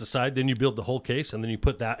it sets aside. Then you build the whole case, and then you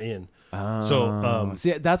put that in. So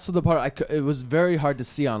see, that's the part it was very hard to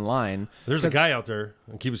see online. There's a guy out there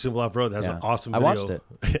on Keep It Simple Off-Road that has an awesome video. I watched it.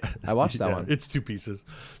 I watched that one. It's two pieces.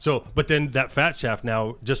 So, but then that fat shaft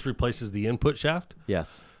now just replaces the input shaft.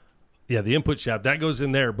 Yes. Yeah, the input shaft that goes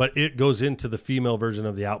in there, but it goes into the female version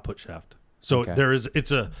of the output shaft. So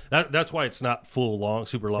that's why it's not full long,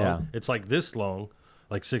 super long. Yeah. It's like this long,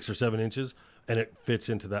 like 6 or 7 inches, and it fits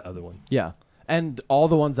into that other one. Yeah, and all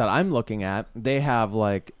the ones that I'm looking at, they have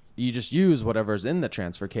like. You just use whatever's in the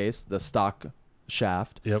transfer case, the stock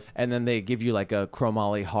shaft, and then they give you like a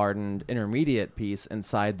chromoly hardened intermediate piece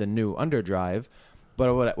inside the new underdrive.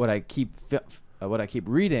 But what I keep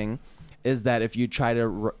reading is that if you try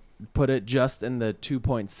to put it just in the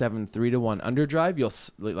 2.73 to 1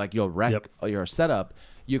 underdrive, you'll wreck your setup.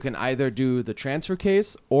 You can either do the transfer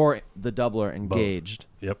case or the doubler engaged.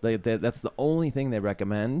 Both. That's the only thing they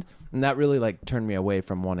recommend, and that really like turned me away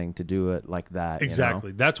from wanting to do it like that.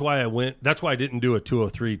 Exactly. You know? That's why I didn't do a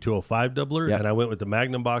 203, 205 doubler, and I went with the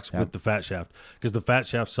Magnum box with the fat shaft, because the fat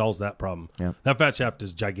shaft solves that problem. Yep. That fat shaft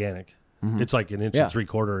is gigantic. Mm-hmm. It's like 1 and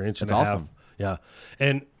 3/4 inch and a half. Awesome. Yeah,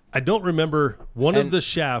 and I don't remember of the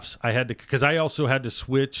shafts I had to, because I also had to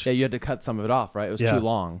switch. Yeah, you had to cut some of it off, right? It was too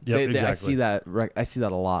long. Yep, exactly. I see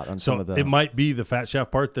that a lot on some of the. It might be the fat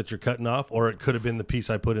shaft part that you're cutting off, or it could have been the piece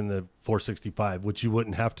I put in the 465, which you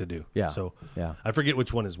wouldn't have to do. Yeah. So I forget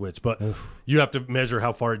which one is which, but you have to measure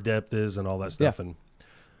how far depth is and all that stuff. Yeah. And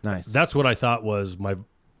nice. That's what I thought was my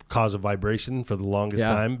cause of vibration for the longest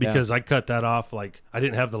time, because I cut that off, like I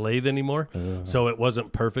didn't have the lathe anymore, so it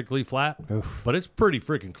wasn't perfectly flat, but it's pretty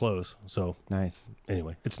freaking close. So nice.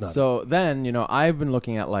 Anyway, it's not. So then I've been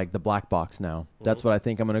looking at like the black box now. That's what I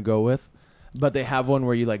think I'm gonna go with, but they have one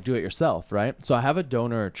where you like do it yourself, right? So I have a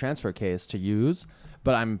donor transfer case to use,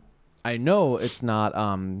 but I know it's not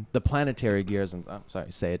the planetary gears, and I'm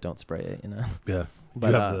sorry, say it, don't spray it, Yeah.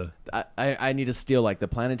 But I need to steal like the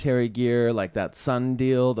planetary gear, like that sun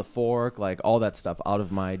deal, the fork, like all that stuff out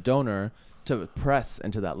of my donor to press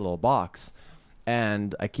into that little box.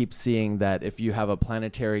 And I keep seeing that if you have a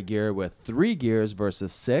planetary gear with 3 gears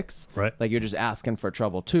versus 6, right, like you're just asking for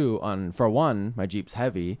trouble too. For one, my Jeep's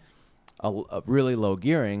heavy. A really low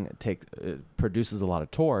gearing it produces a lot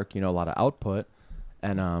of torque, a lot of output.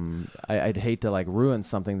 And I'd hate to like ruin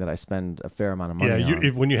something that I spend a fair amount of money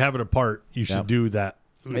on. When you have it apart, you should do that.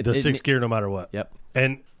 The 6 gear, no matter what. Yep.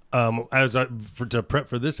 And to prep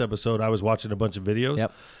for this episode, I was watching a bunch of videos.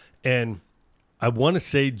 Yep. And I want to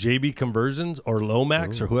say JB Conversions or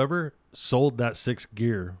Lomax or whoever sold that 6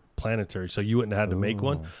 gear planetary, so you wouldn't have had to make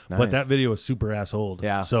one. Nice. But that video is super ass old.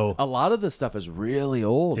 Yeah. So a lot of this stuff is really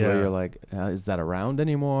old. Where you're like, is that around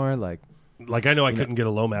anymore? Like I know I couldn't get a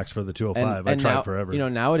Lomax for the 205. I tried forever.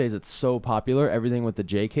 Nowadays it's so popular. Everything with the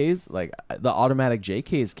JKs, like the automatic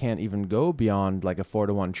JKs can't even go beyond like a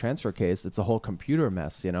 4-to-1 transfer case. It's a whole computer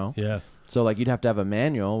mess, Yeah. So like you'd have to have a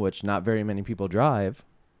manual, which not very many people drive,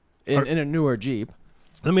 in a newer Jeep.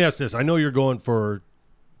 Let me ask this. I know you're going for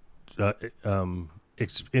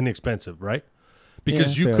inexpensive, right?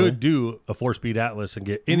 Because you could do a 4-speed Atlas and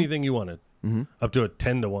get anything you wanted. Mm-hmm. Up to a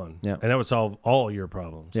 10-to-1, and that would solve all your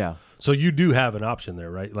problems. Yeah. So you do have an option there,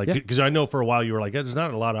 right? Like, because I know for a while you were like, "There's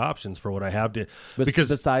not a lot of options for what I have to." Because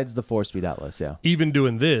besides the 4-speed Atlas, even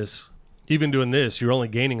doing this, you're only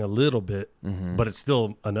gaining a little bit, but it's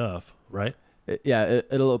still enough, right?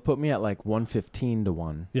 It'll put me at like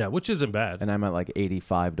 115-to-1. Yeah, which isn't bad. And I'm at like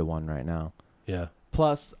 85-to-1 right now. Yeah.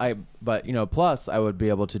 Plus I would be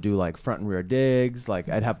able to do like front and rear digs. Like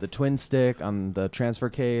I'd have the twin stick on the transfer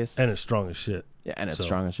case. And it's strong as shit. Yeah, and it's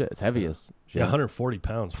strong as shit. It's heavy as shit. Yeah, 140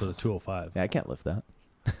 pounds for the 205. Yeah, I can't lift that.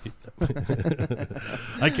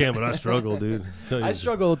 I can, but I struggle, dude. I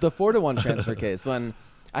struggle with the 4-to-1 transfer case when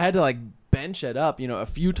I had to like bench it up, a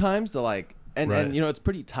few times to like, and it's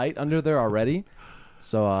pretty tight under there already.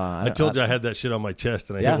 So I told you I had that shit on my chest,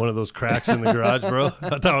 and I hit one of those cracks in the garage, bro. I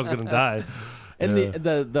thought I was gonna die. And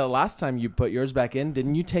the last time you put yours back in,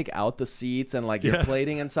 didn't you take out the seats and like your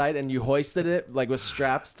plating inside, and you hoisted it like with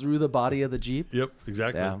straps through the body of the Jeep? Yep,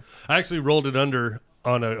 exactly. Yeah. I actually rolled it under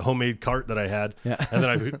on a homemade cart that I had. Yeah. And then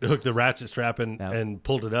I hooked the ratchet strap and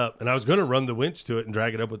pulled it up. And I was going to run the winch to it and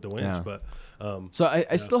drag it up with the winch. But so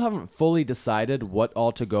I still haven't fully decided what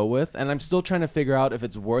all to go with. And I'm still trying to figure out if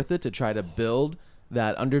it's worth it to try to build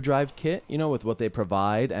that underdrive kit, you know, with what they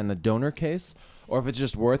provide and the donor case, or if it's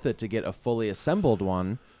just worth it to get a fully assembled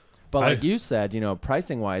one. But like you said, you know,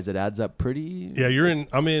 pricing wise, it adds up pretty. Yeah,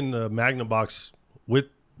 I'm in the Magnum box with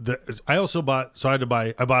I also bought, so I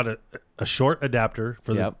bought a short adapter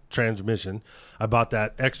for the transmission. I bought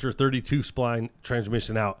that extra 32 spline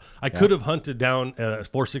transmission out. I could have hunted down a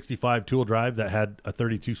 465 tool drive that had a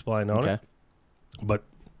 32 spline on it, but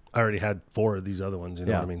I already had 4 of these other ones. You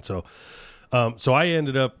know what I mean? So, so I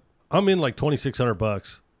ended up, I'm in like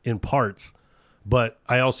 $2,600 in parts, but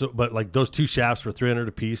like those 2 shafts were $300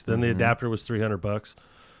 a piece. Then the adapter was $300.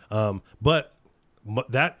 But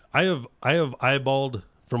that I have eyeballed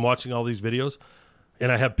from watching all these videos, and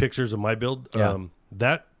I have pictures of my build.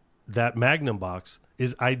 That Magnum box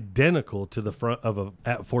is identical to the front of a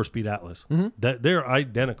 4-speed Atlas. That they're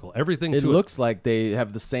identical. Everything. It looks like they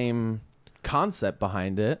have the same concept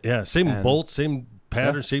behind it. Yeah, same bolts, same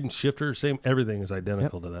pattern, same shifter, same everything is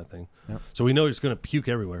identical to that thing. So we know it's going to puke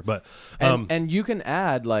everywhere. But and you can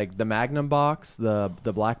add like the Magnum box, the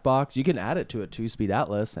black box. You can add it to a 2-speed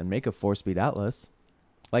Atlas and make a 4-speed Atlas.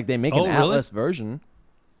 Like they make an Atlas version.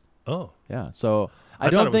 Oh. Yeah. So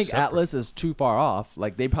I don't think Atlas is too far off.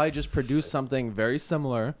 Like they probably just produce something very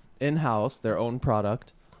similar in-house, their own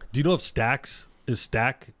product. Do you know if Stack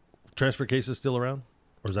transfer cases still around?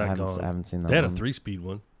 Or is that gone? I haven't seen that. They had a 3-speed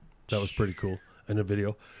one. That was pretty cool in a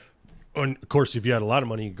video. And of course, if you had a lot of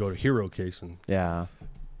money, you could go to Hero case and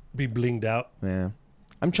be blinged out. Yeah.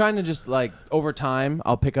 I'm trying to just like over time,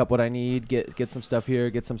 I'll pick up what I need, get some stuff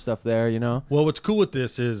here, get some stuff there, you know? Well, what's cool with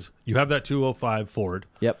this is you have that 205 Ford.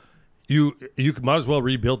 Yep. You might as well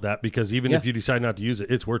rebuild that because even if you decide not to use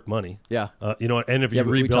it, it's worth money. Yeah. You know, and if you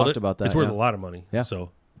rebuild it, about that, it's worth a lot of money. Yeah.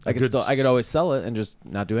 So I could always sell it and just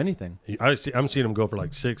not do anything. I'm seeing them go for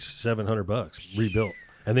like $600-700 rebuilt,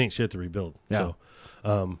 and they ain't shit to rebuild. Yeah.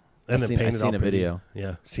 So, and I've seen a video.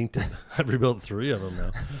 Yeah, seen it. I've rebuilt 3 of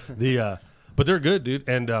them now. But they're good, dude,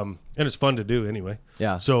 and it's fun to do anyway.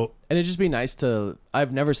 Yeah. So and it'd just be nice to.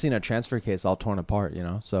 I've never seen a transfer case all torn apart, you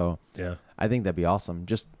know. So yeah, I think that'd be awesome.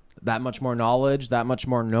 Just that much more knowledge, that much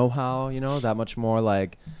more know-how, you know, that much more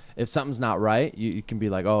like if something's not right, you can be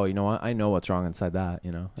like, oh, you know what, I know what's wrong inside that,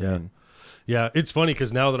 you know. Yeah. Yeah, it's funny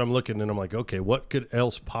because now that I'm looking and I'm like, okay, what could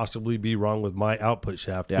else possibly be wrong with my output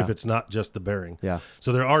shaft if it's not just the bearing? Yeah.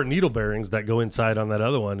 So there are needle bearings that go inside on that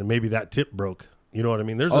other one, and maybe that tip broke. You know what I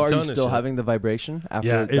mean? There's a ton are you of still shit. having the vibration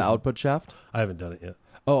after the output shaft? I haven't done it yet.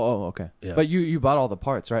 Oh, okay. Yeah. but you bought all the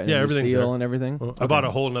parts, right? And yeah, everything's seal there. And everything. I bought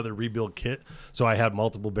a whole another rebuild kit, so I had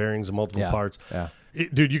multiple bearings and multiple parts. Yeah.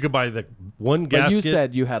 Dude, you could buy the one gasket. But you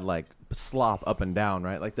said you had like slop up and down,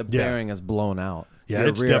 right? Like the bearing is blown out. Yeah,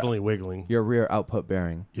 it's definitely wiggling. Your rear output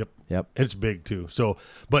bearing. Yep. It's big too. So,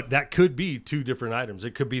 but that could be 2 different items.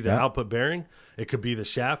 It could be the output bearing. It could be the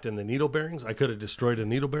shaft and the needle bearings. I could have destroyed a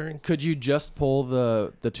needle bearing. Could you just pull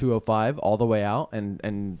the 205 all the way out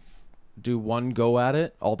and do one go at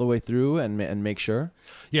it all the way through and make sure?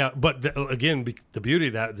 Yeah, but again, the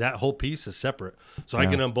beauty of that whole piece is separate. So I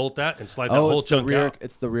can unbolt that and slide that whole chunk out.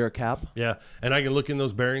 It's the rear cap? Yeah, and I can look in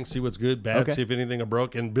those bearings, see what's good, bad, see if anything are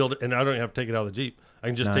broke, and build it. And I don't have to take it out of the Jeep. I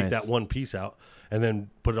can just take that one piece out and then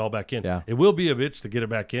put it all back in. Yeah. It will be a bitch to get it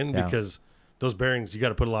back in because those bearings, you got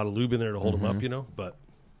to put a lot of lube in there to hold them up, you know, but...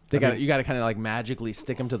 you got to kind of like magically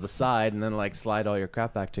stick them to the side and then like slide all your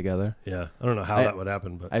crap back together. Yeah, I don't know how that would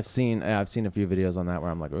happen, but I've seen a few videos on that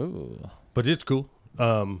where I'm like, ooh. But it's cool.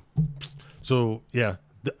 So yeah,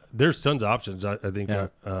 there's tons of options. I think. Yeah.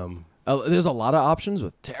 There's a lot of options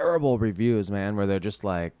with terrible reviews, man. Where they're just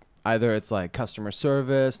like either it's like customer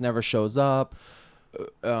service never shows up,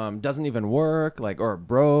 doesn't even work, like or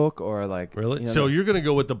broke or like. Really? You know, so you're gonna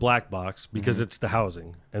go with the black box because it's the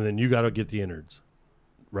housing, and then you got to get the innards.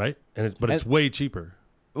 Right, but it's way cheaper.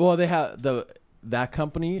 Well, they have that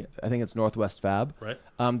company. I think it's Northwest Fab. Right.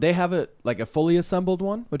 They have it like a fully assembled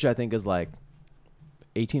one, which I think is like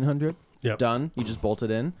 $1,800. Yep. Done. You just bolt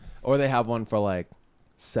it in, or they have one for like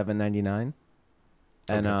 $799,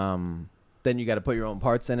 and then you got to put your own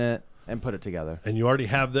parts in it and put it together. And you already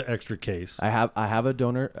have the extra case. I have a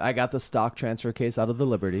donor. I got the stock transfer case out of the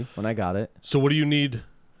Liberty when I got it. So what do you need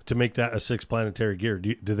to make that a 6 planetary gear?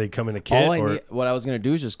 Do they come in a kit? What I was going to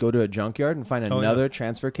do is just go to a junkyard and find another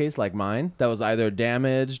transfer case like mine that was either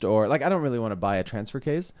damaged or like I don't really want to buy a transfer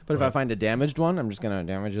case, but if I find a damaged one, I'm just going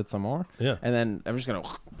to damage it some more. Yeah. And then I'm just going to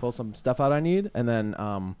pull some stuff out I need, and then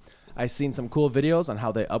I seen some cool videos on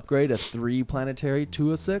how they upgrade a 3 planetary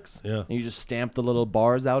to a 6. Yeah. And you just stamp the little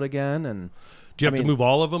bars out again. And do you have to move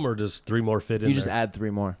all of them, or does 3 more fit in? You just add 3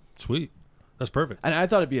 more. Sweet. That's perfect. And I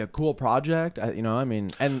thought it'd be a cool project. And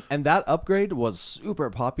that upgrade was super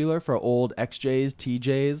popular for old XJs,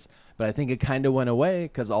 TJs. But I think it kind of went away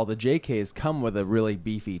because all the JKs come with a really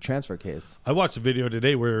beefy transfer case. I watched a video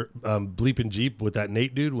today where Bleeping Jeep with that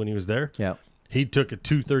Nate dude when he was there. Yeah. He took a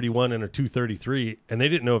 231 and a 233, and they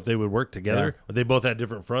didn't know if they would work together. But they both had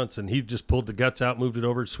different fronts, and he just pulled the guts out, moved it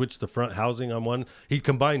over, switched the front housing on one. He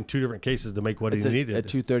combined 2 different cases to make what he needed. A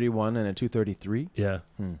 231 and a 233? Yeah.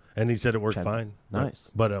 And he said it worked fine. Nice.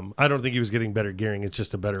 But I don't think he was getting better gearing. It's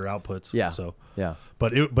just a better outputs. Yeah. So yeah.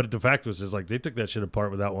 But the fact was is like they took that shit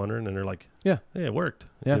apart without wondering, and they're like, yeah, it worked.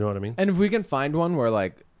 Yeah. You know what I mean? And if we can find one where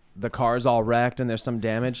like the car's all wrecked and there's some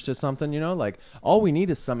damage to something, like all we need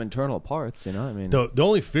is some internal parts, I mean. The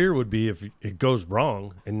only fear would be if it goes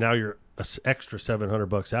wrong and now you're extra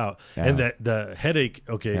 $700 out, and that the headache.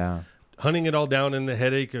 Okay, hunting it all down in the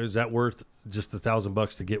headache, is that worth just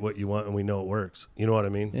 $1,000 to get what you want and we know it works? You know what I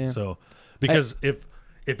mean? Yeah. So because if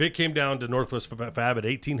it came down to Northwest Fab at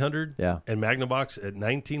 1,800, and Magnavox at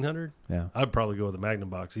 1,900, I'd probably go with the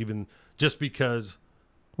Magnavox, even just because.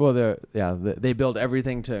 Well, they build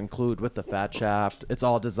everything to include with the fat shaft. It's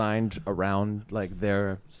all designed around like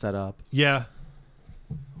their setup. Yeah.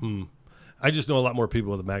 I just know a lot more people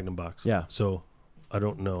with a Magnum box. Yeah. So I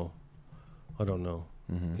don't know. You know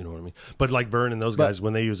what I mean? But like Vern and those guys,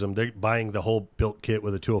 when they use them, they're buying the whole built kit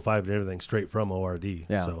with a 205 and everything straight from ORD.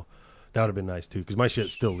 Yeah. So that would have been nice too, because my shit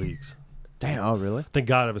still leaks. Damn. Oh, really? Thank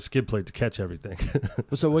God I have a skid plate to catch everything.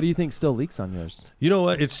 So what do you think still leaks on yours? You know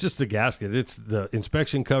what? It's just the gasket. It's the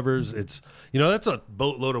inspection covers. It's, that's a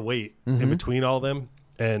boatload of weight in between all of them.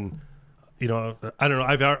 And, I don't know.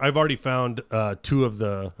 I've already found 2 of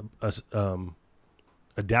the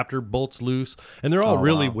adapter bolts loose, and they're all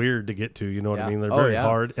really weird to get to. You know what I mean? They're very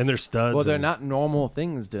hard, and they're studs. Well, they're not normal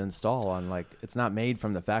things to install on. Like, it's not made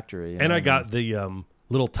from the factory. And I got the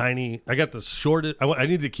little tiny. I got the short. I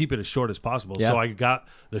needed to keep it as short as possible, so I got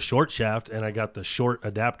the short shaft and I got the short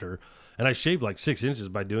adapter, and I shaved like 6 inches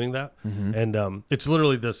by doing that. And it's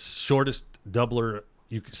literally the shortest doubler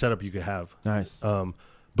setup you could have. Nice.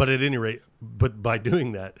 But at any rate, by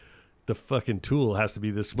doing that, the fucking tool has to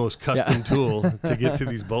be this most custom tool to get to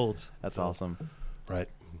these bolts. That's awesome. Right.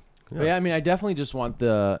 But I mean, I definitely just want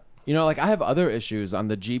the. Like I have other issues on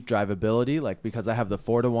the Jeep drivability, like because I have the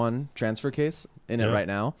 4-to-1 transfer case in it right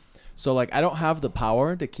now. So like I don't have the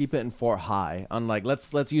power to keep it in 4 high. On like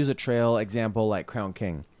let's use a trail example like Crown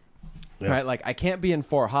King. Right? Like I can't be in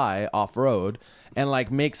 4 high off-road and like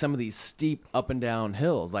make some of these steep up and down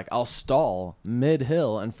hills. Like I'll stall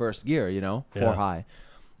mid-hill in first gear, 4 high.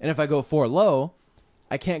 And if I go 4 low,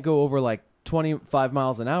 I can't go over like 25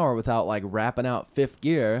 miles an hour without like wrapping out 5th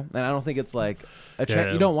gear. And I don't think it's like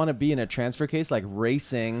you don't want to be in a transfer case like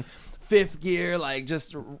racing 5th gear, like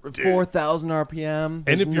just 4,000 RPM.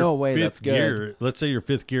 There's and if no way that's good. Let's say your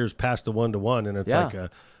 5th gear is past the 1-to-1, and it's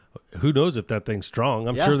like who knows if that thing's strong.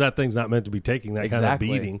 I'm sure that thing's not meant to be taking that kind of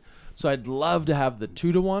beating. So I'd love to have the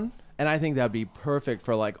 2-to-1. And I think that'd be perfect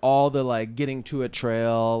for like all the like getting to a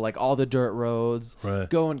trail, like all the dirt roads,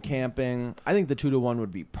 going camping. I think the 2-to-1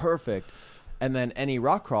 would be perfect. And then any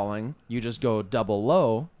rock crawling, you just go double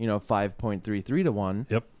low, 5.33 to 1.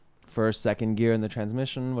 Yep. First, second gear in the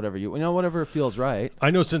transmission, whatever whatever feels right. I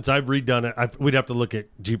know since I've redone it, we'd have to look at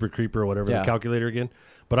Jeeper Creeper or whatever the calculator again.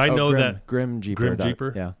 But I know that Grim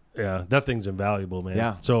Jeeper. Yeah, that thing's invaluable, man.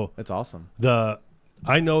 Yeah. So it's awesome.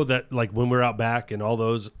 I know that like when we're out back and all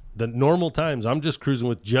those. The normal times, I'm just cruising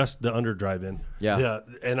with just the underdrive in. Yeah.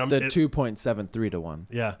 And I'm the 2.73 to 1.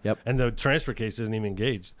 Yeah. Yep. And the transfer case isn't even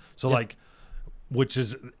engaged. So like, which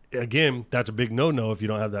is again, that's a big no if you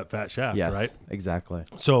don't have that fat shaft, right? Exactly.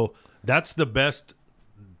 So that's the best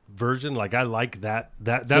version. Like I like that.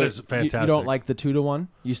 That is fantastic. You don't like the 2-to-1?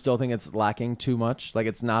 You still think it's lacking too much? Like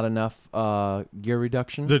it's not enough gear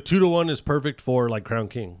reduction? The 2-to-1 is perfect for like Crown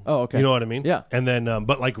King. Oh, okay. You know what I mean? Yeah. And then,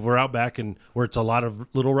 but like we're out back and where it's a lot of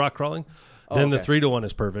little rock crawling, then the 3-to-1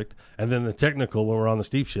 is perfect. And then the technical, when we're on the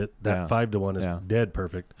steep shit, that 5-to-1 is dead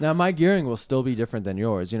perfect. Now my gearing will still be different than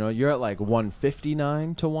yours. You're at like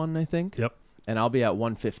 159 to 1, I think. Yep. And I'll be at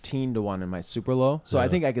 115 to 1 in my super low. So I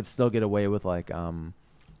think I could still get away with like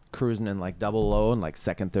cruising in like double low and like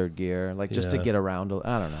second, third gear, like just to get around.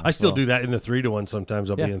 I don't know. I still do that in the 3-to-1.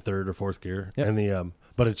 Sometimes I'll be in 3rd or 4th gear, and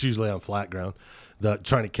but it's usually on flat ground,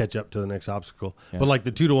 trying to catch up to the next obstacle. But like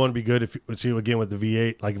the 2-to-1 would be good if you again with the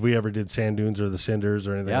V8. Like if we ever did sand dunes or the cinders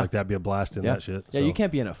or anything like that, be a blast in that shit. Yeah, you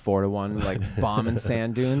can't be in a 4-to-1 like bombing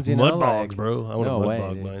sand dunes. Mud bogs, bro. I want no a mud way,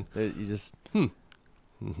 bog dude. mine. You just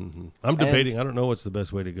I'm debating. I don't know what's the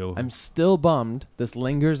best way to go. I'm still bummed. This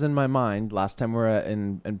lingers in my mind. Last time we were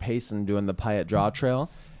in Payson doing the Pyatt Draw Trail,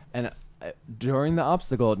 and during the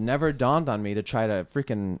obstacle, it never dawned on me to try to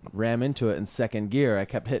freaking ram into it in second gear. I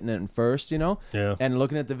kept hitting it in first, you know? Yeah. And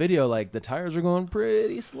looking at the video, like, the tires are going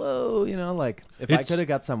pretty slow, you know? Like, if I could have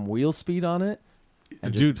got some wheel speed on it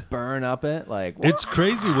and just burn up it, like... It's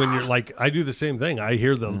crazy when you're, like, I do the same thing. I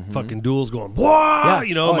hear the fucking duals going, whoa!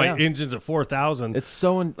 You know, my engine's at 4,000. It's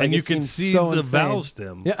so... and you can see the valve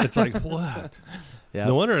stem. Yeah. It's like, what?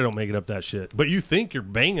 No wonder I don't make it up that shit. But you think you're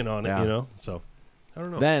banging on it, you know? So... I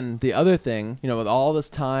don't know. Then the other thing, you know, with all this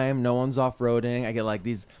time, no one's off-roading. I get like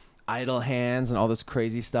these idle hands and all this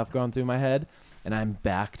crazy stuff going through my head, and I'm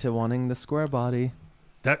back to wanting the square body.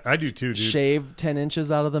 That I do too, dude. Shave 10 inches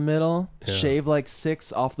out of the middle, shave like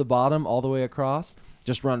 6 off the bottom all the way across.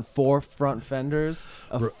 Just run 4 front fenders,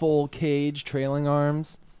 a full cage, trailing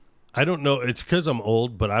arms. I don't know. It's because I'm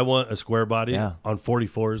old, but I want a square body on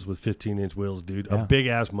 44s with 15-inch wheels, dude. A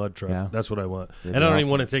big-ass mud truck. That's what I want. And I don't even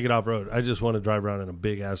want to take it off-road. I just want to drive around in a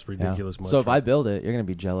big-ass, ridiculous mud truck. So if I build it, you're going to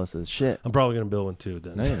be jealous as shit. I'm probably going to build one, too,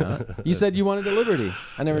 then. No, you're not. You said you wanted a Liberty.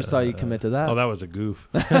 I never saw you commit to that. Oh, that was a goof.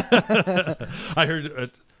 I heard...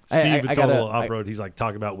 Steve at Total Off-Road, he's like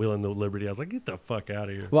talking about wheeling the Liberty. I was like, get the fuck out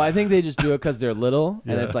of here. Well, I think they just do it because they're little,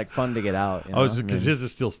 and it's like fun to get out. You know? Oh, because his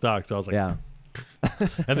is still stock, so I was like... Yeah.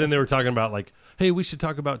 And then they were talking about like, hey, we should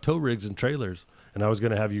talk about tow rigs and trailers. And I was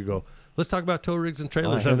going to have you go, let's talk about tow rigs and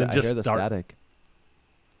trailers. And then just start static.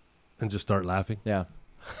 And just start laughing. Yeah.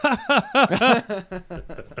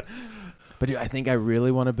 But dude, I think I really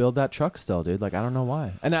want to build that truck still, dude. Like, I don't know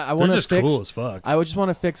why. And I want to fix. They're just cool as fuck. I would just want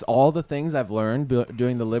to fix all the things I've learned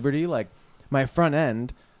doing the Liberty. Like my front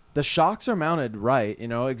end, the shocks are mounted right, you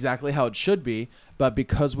know, exactly how it should be. But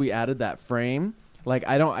because we added that frame, like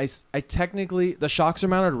I technically, the shocks are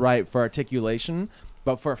mounted right for articulation,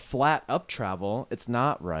 but for flat up travel, it's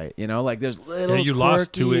not right. You know, like there's little you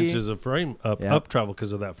lost 2 inches of frame up travel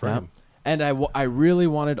because of that frame. And I really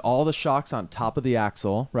wanted all the shocks on top of the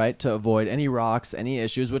axle, right, to avoid any rocks, any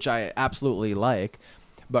issues, which I absolutely like.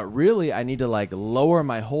 But really, I need to like lower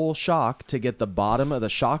my whole shock to get the bottom of the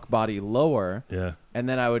shock body lower. Yeah. And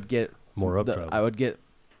then I would get more up travel. I would get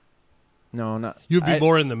no, not. You'd be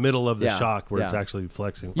more in the middle of the shock where it's actually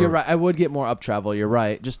flexing. You're right. I would get more up travel. You're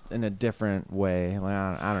right. Just in a different way. Like,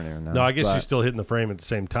 I don't even know. No, I guess you're still hitting the frame at the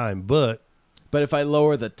same time, but if I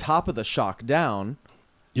lower the top of the shock down.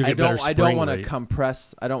 I don't want to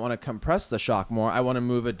compress. I don't want to compress the shock more. I want to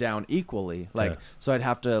move it down equally. Like so, I'd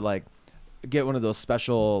have to like get one of those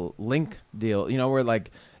special link deal. You know, where like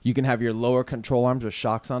you can have your lower control arms with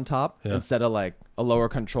shocks on top instead of like a lower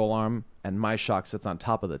control arm and my shock sits on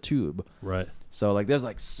top of the tube. Right. So like, there's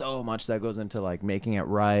like so much that goes into like making it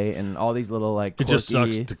right and all these little like. Quirky, it just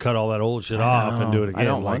sucks to cut all that old shit off and do it again. I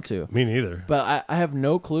don't want to. Me neither. But I have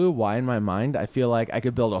no clue why in my mind I feel like I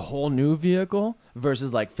could build a whole new vehicle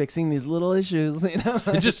versus like fixing these little issues. You know,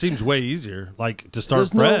 it just seems way easier. Like to start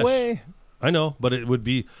There's fresh. No way. I know, but it would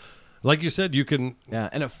be. Like you said, you can... Yeah,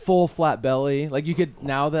 and a full flat belly. Like you could,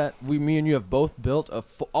 now that me and you have both built a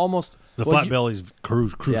almost... The flat belly's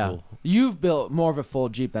crucial. Yeah. You've built more of a full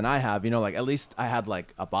Jeep than I have. You know, like at least I had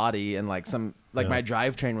like a body and like some... Like my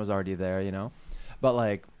drivetrain was already there, you know? But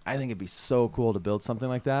like, I think it'd be so cool to build something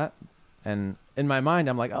like that. And in my mind,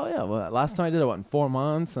 I'm like, oh yeah, well, last time I did it, in 4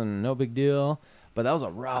 months and no big deal. But that was a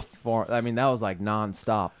rough that was like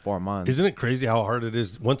nonstop 4 months. Isn't it crazy how hard it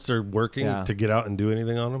is once they're working to get out and do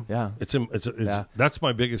anything on them? Yeah. It's that's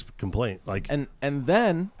my biggest complaint. Like and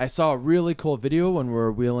then I saw a really cool video when we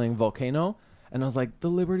were wheeling Volcano and I was like, the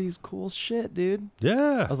Liberty's cool shit, dude.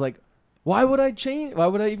 Yeah. I was like, why would I change? Why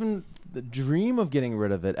would I even dream of getting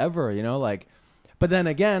rid of it ever? You know, like, but then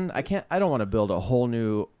again, I don't want to build a whole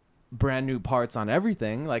new brand new parts on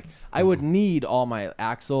everything. Like I would need all my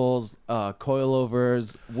axles,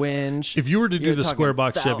 coilovers, winch. If you were to do the square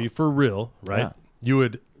box Chevy for real, right? You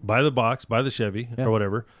would buy the box, buy the Chevy or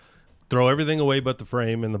whatever, throw everything away but the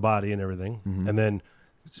frame and the body and everything, and then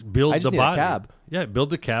build the body. A cab. Yeah, build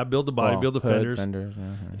the cab, build the body, build the fenders.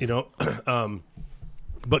 You know,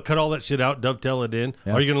 but cut all that shit out, dovetail it in.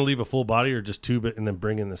 Are you going to leave a full body or just tube it and then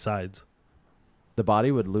bring in the sides? The body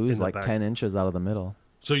would lose like 10 inches out of the middle.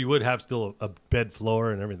 So you would have still a bed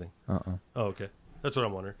floor and everything. Oh, okay. That's what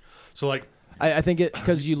I'm wondering. So like, I think it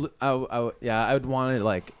because I would want it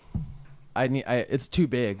like, it's too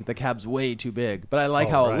big. The cab's way too big, but I like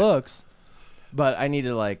how it looks. But I need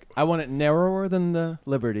to like, I want it narrower than the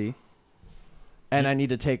Liberty, and I need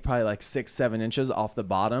to take probably like 6-7 inches off the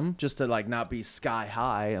bottom just to like not be sky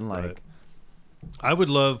high and like. I would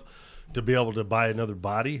love to be able to buy another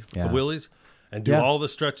body for Willys. and do all the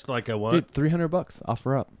stretch like I want. Dude, $300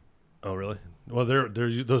 offer up. Oh, really? Well,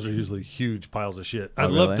 those are usually huge piles of shit. I'd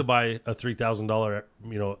really? love to buy a $3,000,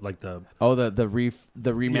 like the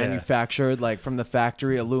remanufactured like from the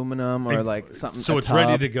factory aluminum or like something. So it's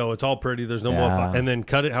ready to go. It's all pretty. There's no more, and then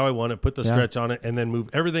cut it how I want it. Put the stretch on it, and then move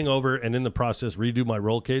everything over. And in the process, redo my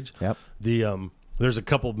roll cage. Yep. There's a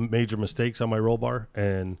couple major mistakes on my roll bar,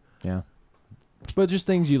 and but just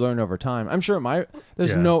things you learn over time. I'm sure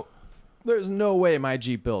there's no way my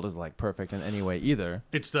Jeep build is like perfect in any way either.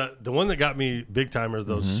 It's the one that got me big time are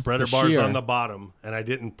those spreader bars on the bottom, and I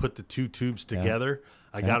didn't put the two tubes together.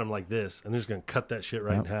 I got them like this, and they're just gonna cut that shit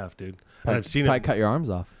right in half, dude. And I've seen it cut your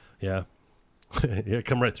arms off. Yeah, yeah,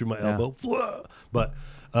 come right through my elbow. But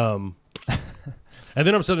and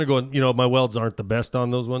then I'm sitting there going, my welds aren't the best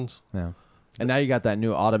on those ones. Yeah. And now you got that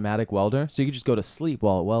new automatic welder, so you can just go to sleep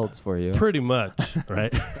while it welds for you. Pretty much,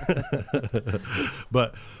 right?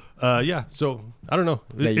 But. So I don't know.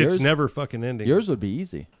 It's never fucking ending. Yours would be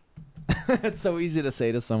easy. It's so easy to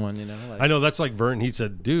say to someone, I know, that's like Vern. He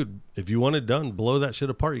said, dude, if you want it done, blow that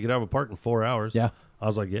shit apart. You could have it apart in 4 hours. Yeah. I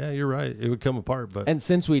was like, yeah, you're right. It would come apart. But and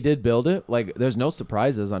since we did build it, like, there's no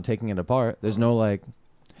surprises on taking it apart. There's no like,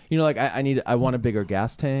 I want a bigger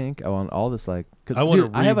gas tank. I want all this like, because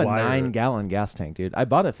I have a 9-gallon gas tank, dude. I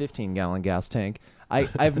bought a 15-gallon gas tank.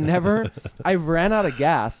 I've ran out of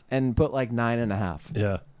gas and put like 9.5.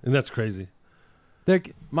 Yeah. And that's crazy. I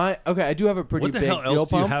do have a pretty big fuel pump. What the hell else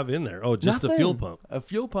do you have in there? Oh, just a fuel pump. A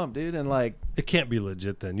fuel pump, dude, and like it can't be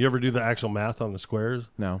legit then. You ever do the actual math on the squares?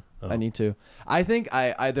 No, I need to. I think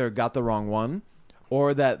I either got the wrong one,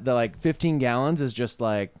 or that the like 15 gallons is just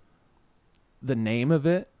like the name of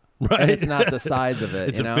it. Right. And it's not the size of it.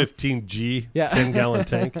 It's a 15G 10-gallon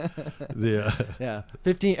tank. Yeah.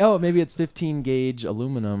 15. Oh, maybe it's 15 gauge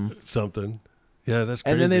aluminum. Something. Yeah, that's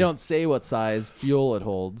crazy. And then they don't say what size fuel it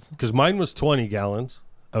holds. Because mine was 20 gallons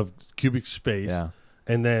of cubic space. Yeah.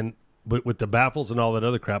 And then with the baffles and all that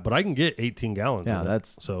other crap, but I can get 18 gallons. Yeah,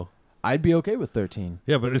 that's so. I'd be okay with 13.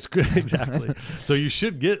 Yeah, but it's good. Exactly. So you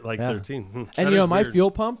should get like 13. And my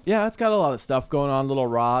fuel pump, it's got a lot of stuff going on, little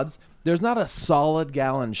rods. There's not a solid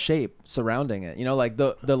gallon shape surrounding it. Like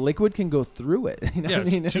the liquid can go through it.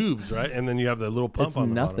 It's tubes, right? And then you have the little pump on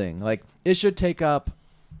the nothing. bottom. Like it should take up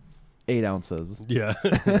 8 ounces. Yeah.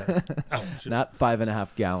 Not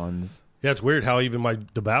 5.5 gallons. Yeah, it's weird how even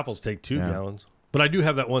the baffles take 2 gallons. But I do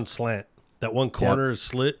have that one slant. That one corner is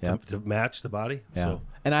slit to match the body. Yeah. So.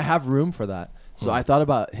 And I have room for that. So I thought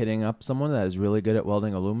about hitting up someone that is really good at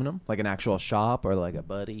welding aluminum, like an actual shop or like a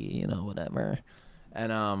buddy, whatever.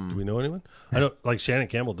 And do we know anyone? I don't like Shannon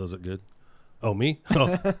Campbell does it good. Oh, me?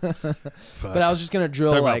 Oh. But I was just gonna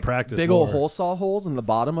drill like big old hole saw holes in the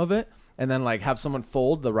bottom of it, and then like have someone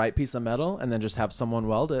fold the right piece of metal, and then just have someone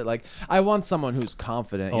weld it. Like I want someone who's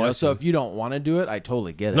confident, So if you don't want to do it, I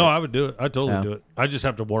totally get it. No, I would do it. I totally do it. I just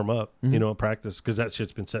have to warm up, practice, because that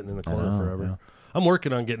shit's been sitting in the corner forever. Yeah. I'm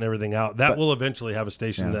working on getting everything out. That will eventually have a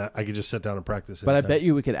station that I could just sit down and practice. But I bet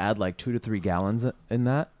you we could add like 2 to 3 gallons in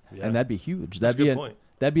that, and that'd be huge. That's a good point.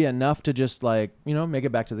 That'd be enough to just like make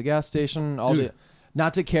it back to the gas station.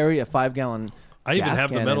 Not to carry a 5-gallon. I even have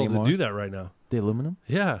the metal anymore. to do that right now. The aluminum?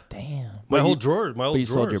 Yeah. Damn. My whole drawer. My old you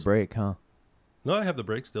drawers. sold your brake, huh? No, I have the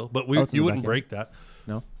brake still, but you wouldn't break that.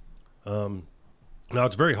 No. No,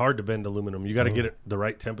 it's very hard to bend aluminum. You got to get it the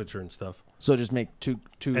right temperature and stuff. So just make two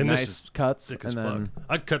nice cuts, and then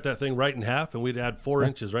I'd cut that thing right in half, and we'd add 4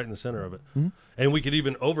 inches right in the center of it, and we could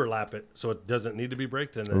even overlap it so it doesn't need to be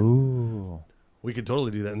braked. And then we could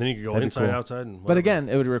totally do that, and then you could go inside, outside. And but again,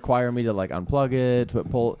 it would require me to like unplug it,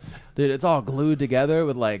 pull. Dude, it's all glued together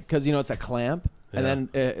with like, because it's a clamp. And then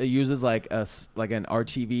it uses like an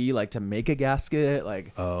RTV like to make a gasket.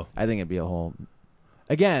 Like, I think it'd be a whole.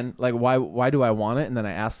 Again, like why do I want it? And then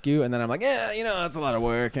I ask you, and then I'm like, that's a lot of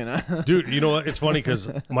work. And dude, you know what? It's funny because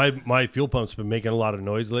my fuel pump's been making a lot of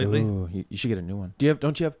noise lately. Ooh, you should get a new one.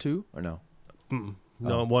 Don't you have 2 or no?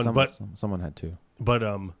 No, one. Someone had 2. But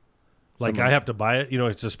I have to buy it.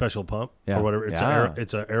 It's a special pump or whatever.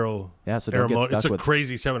 It's an Aero. Yeah, so don't get stuck it's a with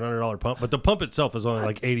crazy $700 pump, but the pump itself is only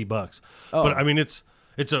like $80. Oh. But I mean, it's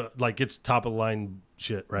top of the line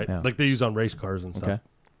shit, right? Yeah. Like they use on race cars and stuff.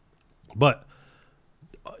 But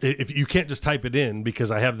if you can't just type it in,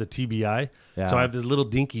 because I have the TBI, so I have this little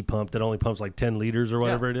dinky pump that only pumps like 10 liters or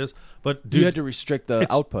whatever it is. But dude, you had to restrict the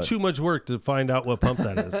output. Too much work to find out what pump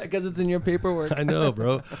that is. Because it's in your paperwork. I know,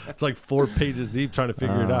 bro. It's like 4 pages deep trying to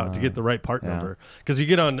figure it out to get the right part number. Because you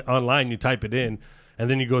get online, you type it in, and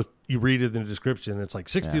then you read it in the description, and it's like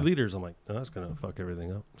 60 liters. I'm like, oh, that's gonna fuck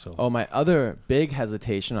everything up. So my other big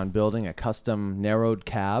hesitation on building a custom narrowed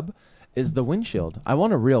cab is the windshield. I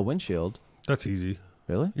want a real windshield. That's easy.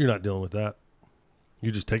 Really? You're not dealing with that.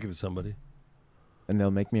 You just take it to somebody. And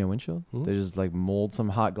they'll make me a windshield. They just like mold some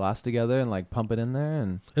hot glass together and like pump it in there,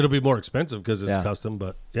 and it'll be more expensive because it's custom.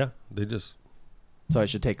 But yeah, they just. So I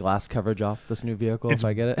should take glass coverage off this new vehicle if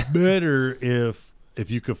I get it. Better if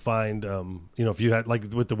you could find if you had like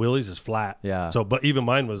with the wheelies it's flat. Yeah. So but even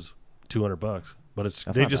mine was $200, but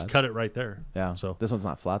they just cut it right there. Yeah. So this one's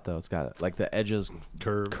not flat though. It's got like the edges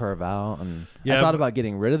curve out, and yeah, I thought about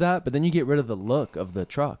getting rid of that, but then you get rid of the look of the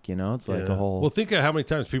truck. It's like a whole. Well, think of how many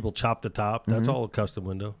times people chop the top. That's all a custom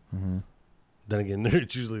window. Then again,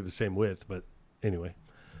 it's usually the same width, but anyway,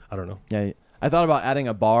 I don't know. Yeah. I thought about adding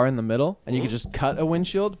a bar in the middle, and you could just cut a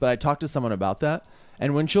windshield, but I talked to someone about that.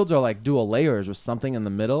 And windshields are like dual layers with something in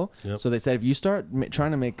the middle. Yep. So they said if you start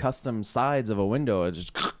trying to make custom sides of a window, it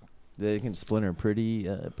just they can splinter pretty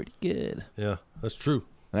good. Yeah, that's true.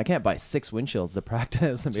 And I can't buy 6 windshields to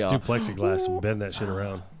practice and just do plexiglass and bend that shit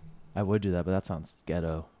around. I would do that, but that sounds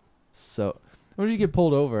ghetto. So what if you get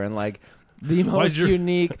pulled over and like the most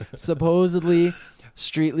unique, supposedly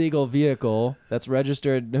street legal vehicle that's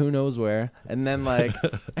registered who knows where, and then like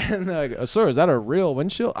and they're like, sir, is that a real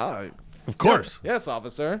windshield? Of course. Yes,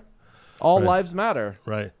 officer. All lives matter.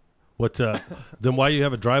 Right. What then why you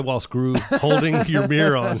have a drywall screw holding your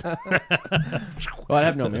mirror on? Well, I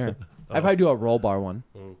have no mirror. I'd probably do a roll bar one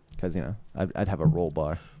because I'd have a roll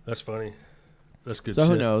bar. That's funny. That's good. So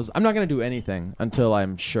shit. Who knows? I'm not gonna do anything until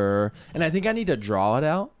I'm sure, and I think I need to draw it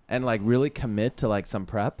out and like really commit to like some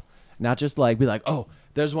prep. Not just like be like, oh,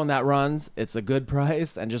 there's one that runs. It's a good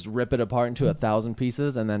price, and just rip it apart into 1,000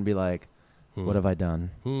 pieces, and then be like, what have I done?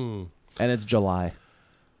 And it's July.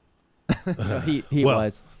 Heat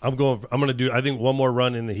wise. I'm gonna do. I think one more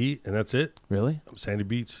run in the heat, and that's it. Really? Sandy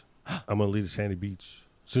Beach. I'm gonna lead to Sandy Beach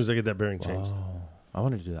as soon as I get that bearing changed. I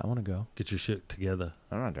want to do that. I want to go. Get your shit together.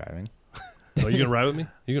 I'm not driving. Oh, you gonna ride with me?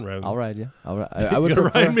 You can ride with me. I'll ride you. I would gonna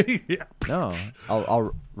prefer, ride me. Yeah. No,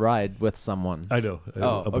 I'll ride with someone. I know.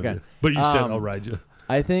 Okay. But you said I'll ride you.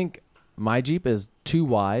 I think my Jeep is too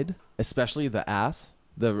wide, especially the ass,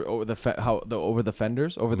 over the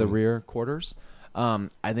fenders, over the rear quarters. I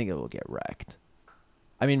think it will get wrecked.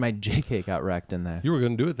 I mean, my JK got wrecked in there. You were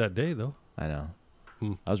gonna do it that day, though. I know.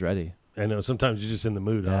 I was ready. I know. Sometimes you're just in the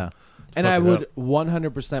mood. Yeah. Huh? And I would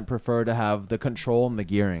 100% prefer to have the control and the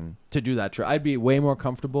gearing to do that. I'd be way more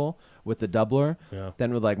comfortable with the doubler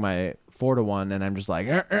than with like my 4-to-1, and I'm just like.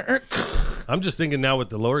 I'm just thinking now with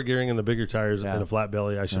the lower gearing and the bigger tires and a flat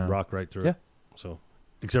belly, I should rock right through it. So,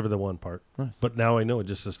 except for the one part. Nice. But now I know it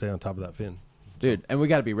just to stay on top of that fin. Dude, and we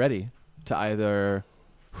got to be ready to either.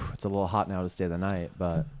 It's a little hot now to stay the night,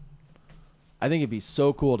 but I think it'd be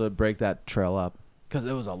so cool to break that trail up because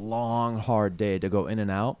it was a long, hard day to go in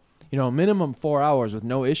and out. Minimum 4 hours with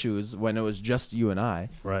no issues when it was just you and I.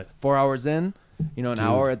 Right. 4 hours in, an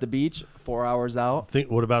hour at the beach, 4 hours out.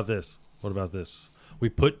 What about this? We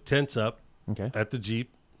put tents up at the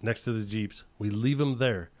Jeep, next to the Jeeps. We leave them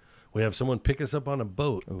there. We have someone pick us up on a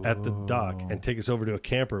boat at the dock and take us over to a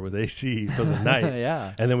camper with AC for the night.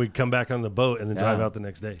 Yeah. And then we come back on the boat and then drive out the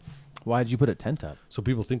next day. Why did you put a tent up? So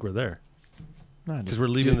people think we're there. Because we're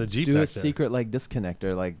leaving the Jeep back there. Do a secret like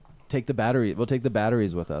disconnector, like take the battery. We'll take the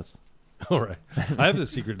batteries with us. All right. I have the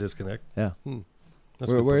secret disconnect. Yeah.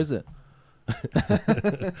 Where is it?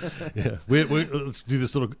 Yeah. Let's do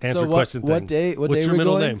this little answer question thing. What day? What's your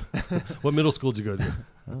middle name? What middle school did you go to?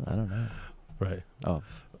 Oh, I don't know. Right. Oh.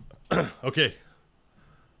 Okay.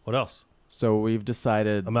 What else? So we've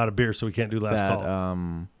decided. I'm out of beer, so we can't do last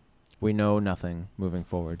call. We know nothing moving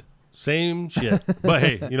forward. Same shit. But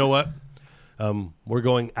hey, you know what? We're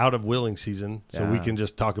going out of wheeling season, so we can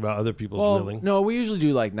just talk about other people's wheeling. No, we usually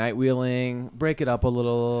do like night wheeling, break it up a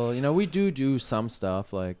little. We do some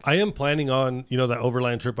stuff like. I am planning on, that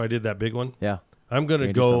overland trip I did, that big one. Yeah. I'm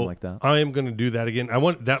gonna go. Like that. I am gonna do that again. I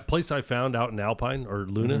want that place I found out in Alpine or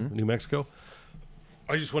Luna, New Mexico.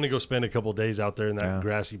 I just want to go spend a couple days out there in that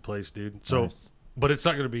grassy place, dude. So, but it's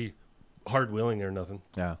not gonna be hard wheeling or nothing.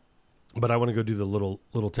 Yeah. But I want to go do the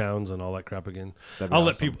little towns and all that crap again. I'll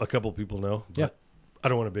let a couple people know. Yeah. I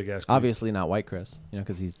don't want a big ass. Obviously not White Chris,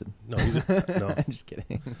 because he's the. No, no. I'm just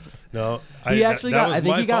kidding. No, I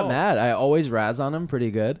think he got mad. I always razz on him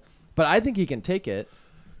pretty good, but I think he can take it.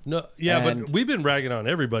 No, yeah, but we've been ragging on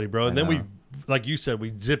everybody, bro. And then we, like you said,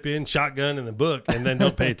 we zip in, shotgun in the book, and then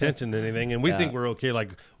don't pay attention to anything. And we think we're okay, like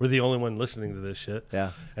we're the only one listening to this shit.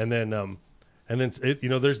 Yeah. And then it,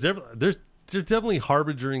 there's definitely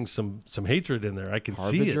harbingering some hatred in there. I can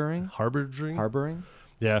see it. Harboring.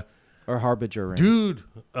 Yeah. Or harbingering. Dude,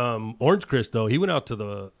 Orange Chris though, he went out to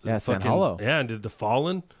the San Hollow. Yeah, and did the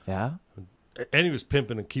Fallen. Yeah. And he was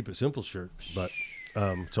pimping a Keep It Simple shirt. But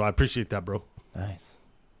so I appreciate that, bro. Nice.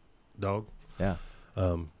 Dog. Yeah.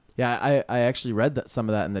 Yeah, I actually read some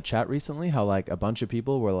of that in the chat recently, how like a bunch of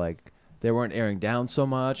people were like, they weren't airing down so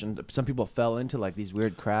much, and some people fell into like these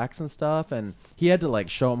weird cracks and stuff, and he had to like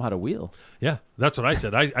show them how to wheel. Yeah, that's what I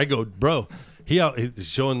said. I go, bro, he's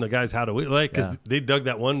showing the guys how to wheel, like, because they dug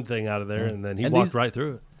that one thing out of there, and then he walked right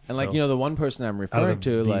through it. And like, the one person I'm referring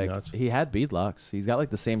to, like, he had beadlocks. He's got like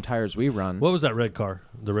the same tires we run. What was that red car?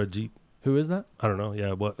 The red Jeep? Who is that? I don't know.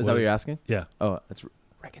 Yeah, what is that? What you're asking? Yeah. Oh, it's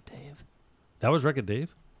Wreck-It Dave. That was Wreck-It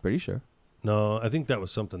Dave? Pretty sure. No, I think that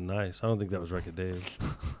was something nice. I don't think that was Wreck-It Dave.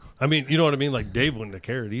 I mean, you know what I mean? Like, Dave wouldn't have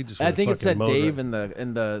cared. He just I think it said Dave in the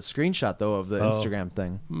screenshot though of the Instagram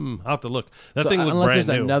thing. I'll have to look. That thing looked unless brand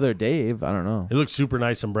there's new. Another Dave, I don't know. It looks super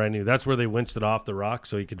nice and brand new. That's where they winched it off the rock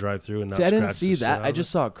so he could drive through and not See, I scratch didn't see the that. shit out I of just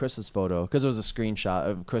it. saw Chris's photo because it was a screenshot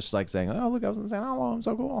of Chris like saying, "Oh, look, I was in San Paulo. I'm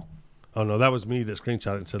so cool." Oh no, that was me that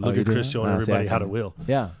screenshot it and said, "Look you at Chris did? showing everybody how to wheel."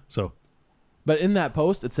 Yeah. So, but in that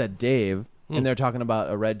post, it said Dave. And they're talking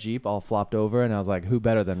about a red Jeep all flopped over, and I was like, "Who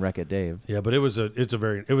better than Wreck-It Dave?" yeah, but it was a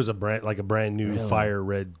brand new fire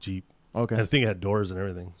red Jeep. Okay, and I think it had doors and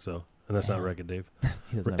everything. So, and that's not Wreck-It Dave.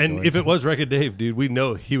 He doesn't have And doors. if it was Wreck-It Dave, dude, we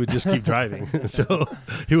know he would just keep driving, so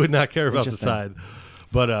he would not care about the side.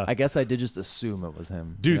 But I guess I did just assume it was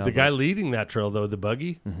him, dude. The guy leading that trail though, the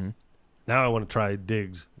buggy. Now I want to try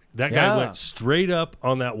digs. That guy went straight up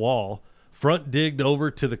on that wall. Front digged over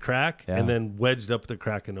to the crack and then wedged up the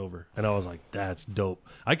crack and over. And I was like, that's dope.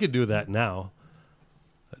 I could do that now.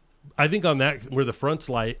 I think on that, where the front's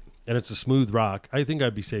light and it's a smooth rock, I think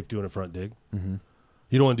I'd be safe doing a front dig. You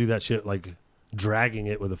don't want to do that shit like dragging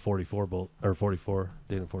it with a 44 bolt or 44,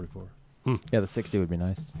 Dana 44. Yeah, the 60 would be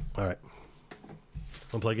nice. All right.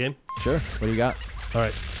 Want to play a game? Sure. What do you got? All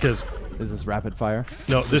right. Because is this rapid fire?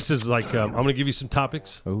 No, this is like, I'm going to give you some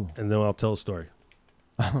topics and then I'll tell a story.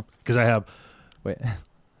 Because I have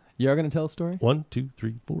you are gonna tell a story? 1, 2,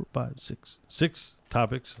 3, 4, 5, 6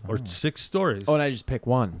 topics or 6 stories. Oh, and I just pick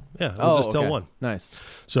one. Yeah, I'll just tell one. Nice.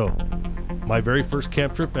 So, my very first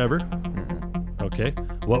camp trip ever. Okay,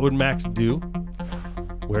 what would Max do?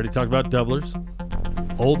 We already talked about doublers.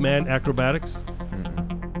 Old man acrobatics.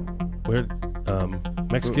 Where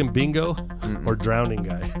Mexican bingo or drowning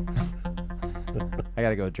guy. I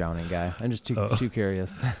gotta go with drowning guy. I'm just too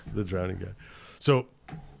curious. The drowning guy. So.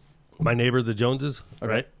 My neighbor, the Joneses,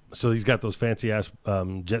 right? So he's got those fancy ass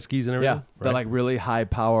jet skis and everything. Yeah, they're like really high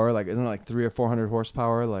power. Like, isn't it like 300 or 400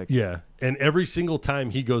 horsepower? Like, yeah. And every single time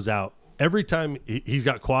he goes out, every time he's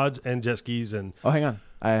got quads and jet skis and. Oh, hang on,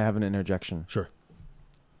 I have an interjection. Sure.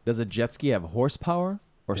 Does a jet ski have horsepower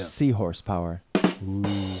or sea horsepower? Ooh.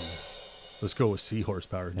 Let's go with sea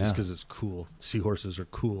horsepower just because it's cool. Seahorses are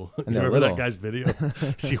cool. And You remember that guy's video?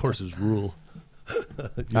 Seahorses rule.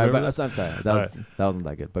 I'm sorry. That wasn't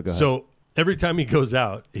that good, but go ahead. So every time he goes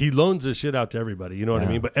out, he loans his shit out to everybody. You know what I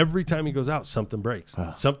mean? But every time he goes out, something breaks.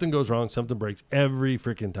 Something goes wrong. Something breaks every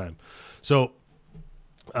freaking time. So,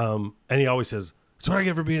 and he always says, "That's what I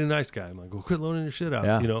get for being a nice guy." I'm like, "Well, quit loaning your shit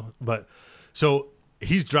out," you know. But so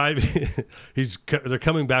he's driving. They're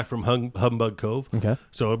coming back from Humbug Cove. Okay.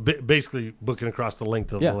 So basically booking across the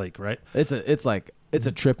length of the lake, right? It's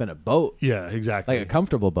a trip in a boat. Yeah, exactly. Like a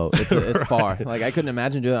comfortable boat. It's far. Like I couldn't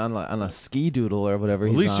imagine doing it on a ski doodle or whatever.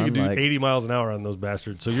 At least you can do 80 miles an hour on those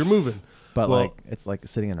bastards. So you're moving. But like it's like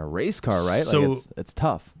sitting in a race car, right? So, like it's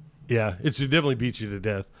tough. Yeah, it definitely beats you to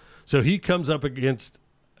death. So he comes up against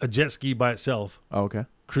a jet ski by itself. Oh, okay.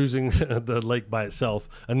 Cruising the lake by itself.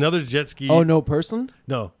 Another jet ski. Oh, no person?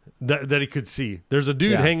 No, that he could see. There's a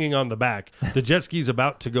dude hanging on the back. The jet ski's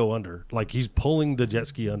about to go under. Like he's pulling the jet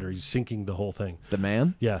ski under. He's sinking the whole thing. The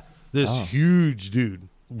man? Yeah. This huge dude.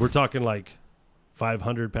 We're talking like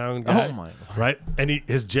 500-pound guy. Oh my God. Right? And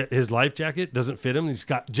his life jacket doesn't fit him. He's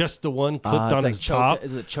got just the one clipped on his top.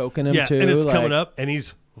 Is it choking him too? Yeah, and it's coming up, and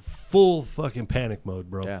he's full fucking panic mode,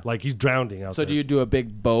 bro. Yeah. Like he's drowning out there. So do you do a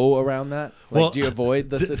big bow around that? Like, do you avoid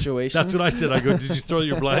the situation? That's what I said. I go, did you throw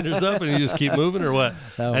your blinders up and you just keep moving or what?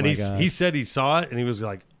 And he said he saw it and he was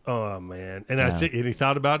like, oh man. And and he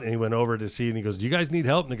thought about it and he went over to see and he goes, do you guys need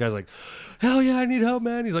help? And the guy's like, hell yeah, I need help,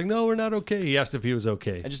 man. He's like, no, we're not okay. He asked if he was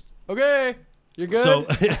okay. Okay, you're good. So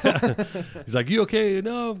he's like, you okay?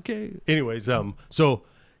 No, I'm okay. Anyways, so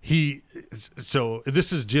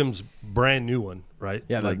this is Jim's brand new one, right?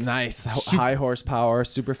 Yeah, like nice, high horsepower,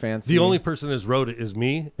 super fancy. The only person that's rode it is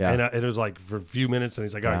me, yeah. And it was like for a few minutes, and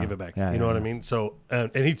he's like, "All right, give it back." You know what I mean? So,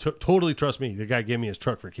 and he totally trusts me. The guy gave me his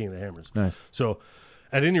truck for King of the Hammers. Nice. So,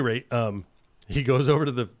 at any rate, he goes over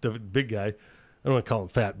to the big guy. I don't want to call him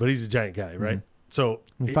fat, but he's a giant guy, right? Mm-hmm. So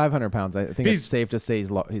 500 pounds. I think it's safe to say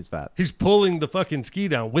he's fat. He's pulling the fucking ski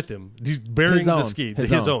down with him. He's bearing the ski,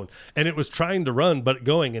 his own, and it was trying to run, but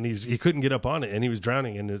going, and he couldn't get up on it, and he was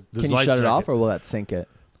drowning in his Can you life shut jacket. it off, or will that sink it?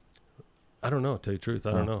 I don't know. To tell you the truth,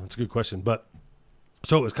 I don't know. It's a good question, but.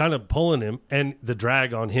 So it was kind of pulling him and the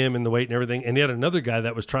drag on him and the weight and everything. And he had another guy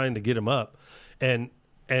that was trying to get him up. And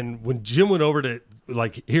when Jim went over to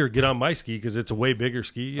like, here, get on my ski because it's a way bigger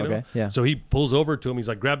ski, you know? Yeah. So he pulls over to him. He's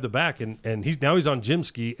like, grab the back. And now he's on Jim's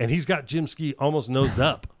ski and he's got Jim's ski almost nosed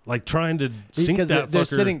up, like trying to sink that fucker. Because they're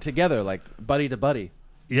sitting together like buddy to buddy.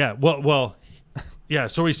 Yeah. Well, yeah.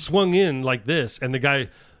 So he swung in like this and the guy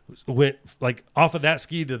went like off of that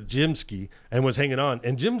ski to Jim's ski and was hanging on,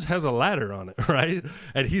 and Jim's has a ladder on it, right?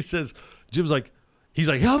 And he says, Jim's like, he's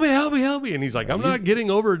like, help me, and he's like, I'm not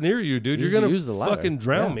getting over near you, dude. You're gonna fucking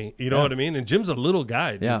drown me. You know what I mean? And Jim's a little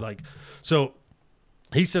guy, dude. Yeah. Like, so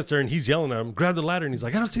he sits there and he's yelling at him, grab the ladder, and he's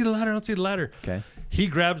like, I don't see the ladder. Okay. He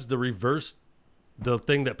grabs the reverse, the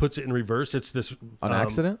thing that puts it in reverse. It's this on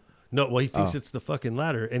accident. No, well, he thinks it's the fucking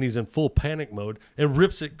ladder, and he's in full panic mode and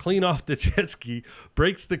rips it clean off the jet ski,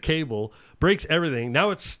 breaks the cable, breaks everything.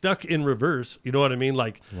 Now it's stuck in reverse. You know what I mean?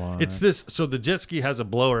 Like, it's this. So the jet ski has a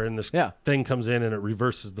blower, and this thing comes in, and it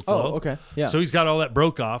reverses the flow. Oh, okay. Yeah. So he's got all that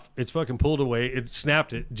broke off. It's fucking pulled away. It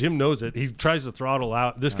snapped it. Jim knows it. He tries to throttle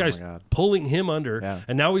out. This guy's pulling him under,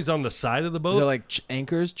 and now he's on the side of the boat. Is there like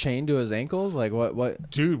anchors chained to his ankles? Like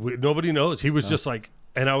what? Dude, nobody knows. He was just like...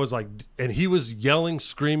 And I was like, and he was yelling,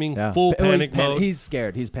 screaming, full panic mode. He's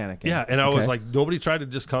scared. He's panicking. Yeah. And I was like, nobody tried to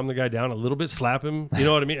just calm the guy down a little bit, slap him. You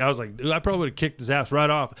know what I mean? I was like, dude, I probably would have kicked his ass right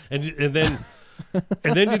off. And then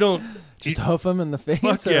you don't just hoof him in the face.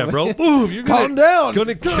 Fuck yeah, bro. Boom. You're calm down.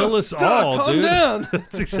 Gonna kill us all, calm dude. Down.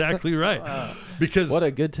 That's exactly right. Because what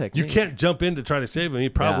a good technique. You can't jump in to try to save him. He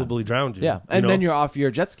probably drowned you. Yeah. And then you're off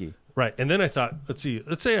your jet ski. Right. And then I thought, let's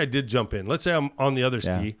say I did jump in. Let's say I'm on the other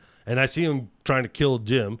ski and I see him trying to kill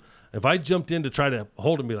Jim. If I jumped in to try to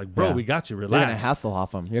hold him, be like, bro, we got you. Relax. You're going to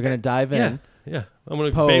Hasselhoff him. You're going to dive in. Yeah. I'm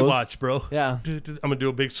going to Baywatch, bro. Yeah. I'm going to do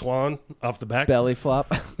a big swan off the back. Belly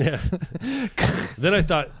flop. Yeah. Then I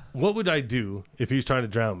thought, what would I do if he was trying to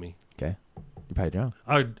drown me? Okay. You probably drown.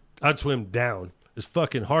 I'd swim down as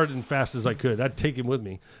fucking hard and fast as I could. I'd take him with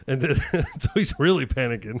me. And then, so he's really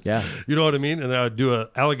panicking. Yeah. You know what I mean? And then I'd do a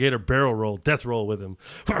alligator barrel roll, death roll with him.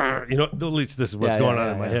 You know, at least this is what's going on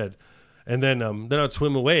in my head. And then I'd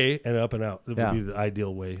swim away and up and out. It would be the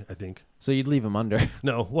ideal way, I think. So you'd leave him under?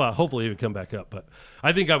 No. Well, hopefully he would come back up. But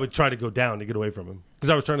I think I would try to go down to get away from him.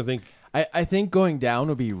 Because I was trying to think. I think going down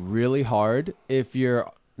would be really hard if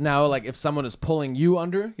you're now, like, if someone is pulling you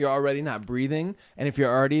under, you're already not breathing. And if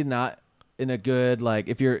you're already not in a good, like,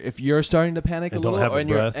 if you're starting to panic a little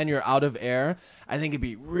and you're out of air, I think it'd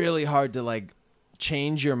be really hard to, like,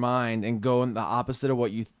 change your mind and go in the opposite of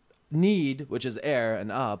what you need, which is air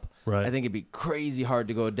and up. Right. I think it'd be crazy hard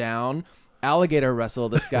to go down, alligator wrestle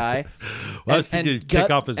this guy, well, I was thinking kick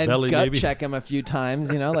off his belly, gut maybe check him a few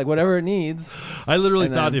times, you know, like whatever it needs. I literally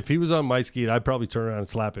thought if he was on my ski, I'd probably turn around and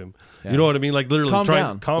slap him. You know what I mean? Like literally calm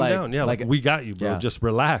down. Yeah, like we got you, bro. Just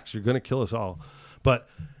relax. You're gonna kill us all. But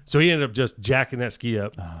so he ended up just jacking that ski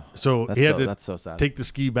up. So he had to that's so sad. Take the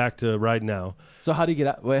ski back to Ride Now. So how do you get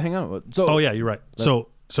out? Wait, hang on. So yeah, you're right. So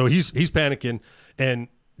he's panicking and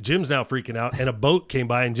Jim's now freaking out, and a boat came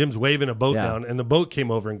by, and Jim's waving a boat down, and the boat came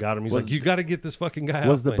over and got him. He's like, you got to get this fucking guy out.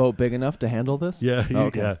 Was the boat big enough to handle this? Yeah.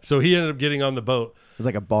 Yeah. So he ended up getting on the boat. It's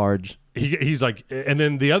like a barge. He's like, and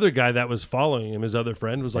then the other guy that was following him, his other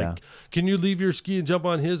friend, was like, can you leave your ski and jump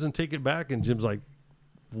on his and take it back? And Jim's like,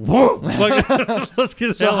 whoa, like, let's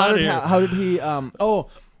get the hell out of here. How did he,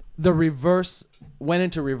 the reverse went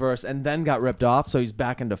into reverse and then got ripped off, so he's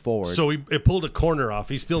back into forward. So it pulled a corner off.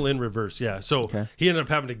 He's still in reverse, So he ended up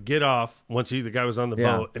having to get off once the guy was on the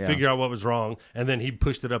boat and figure out what was wrong, and then he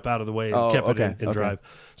pushed it up out of the way and kept it in drive.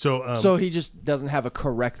 So he just doesn't have a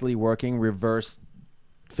correctly working reverse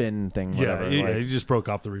fin thing. Whatever. Yeah, he just broke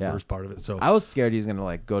off the reverse part of it. So I was scared he was gonna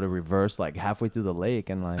like go to reverse like halfway through the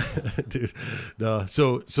lake and like, dude, no.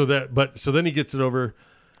 So then he gets it over.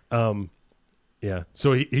 Yeah,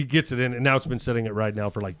 so he gets it in, and now it's been sitting at Ride Now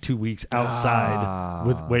for like 2 weeks outside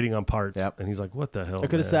with waiting on parts. And he's like, "What the hell?" I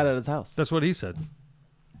could have sat at his house. That's what he said.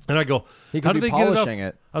 And I go, he could be polishing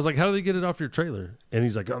it. I was like, "How do they get it off your trailer?" And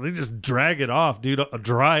he's like, "Oh, they just drag it off, dude,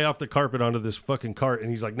 dry off the carpet onto this fucking cart." And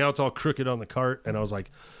he's like, "Now it's all crooked on the cart." And I was like,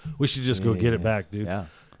 "We should just go get it back, dude." Yeah.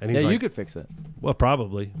 And he's like, "You could fix it." Well,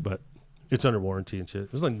 probably, but it's under warranty and shit.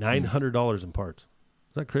 It was like $900 in parts.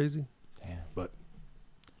 Is that crazy? Damn. But.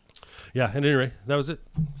 Yeah, and anyway, that was it.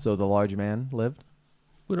 So the large man lived?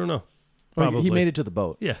 We don't know. Probably. He made it to the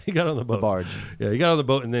boat. Yeah, he got on the boat. The barge. Yeah, he got on the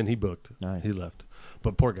boat and then he booked. Nice. He left.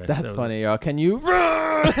 But poor guy. That's funny, y'all. Can you?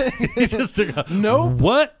 He just took Nope.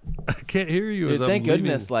 What? I can't hear you. Dude, thank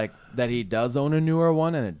goodness, like that he does own a newer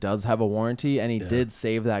one and it does have a warranty, and he did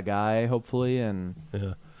save that guy, hopefully. And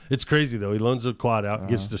yeah, it's crazy though. He loans the quad out,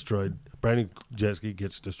 gets destroyed. brand new jet ski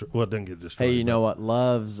gets destroyed. Well, it doesn't get destroyed. Hey, you know what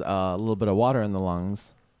loves a little bit of water in the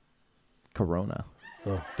lungs? Corona.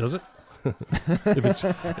 Oh, does it? if it's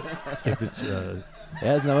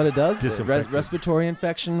yeah, isn't that what it does? Disinfectant. Respiratory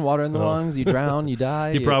infection, water in the lungs, you drown, you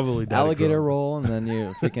die. You probably died. Alligator roll, and then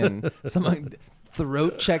you freaking someone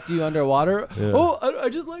throat checked you underwater. Yeah. Oh, I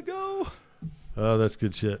just let go. Oh, that's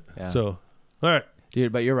good shit. Yeah. So, all right.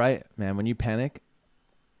 Dude, but you're right, man. When you panic,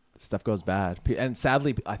 stuff goes bad. And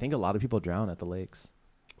sadly, I think a lot of people drown at the lakes.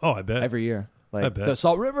 Oh, I bet. Every year. I Like bet. the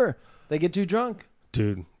Salt River, they get too drunk.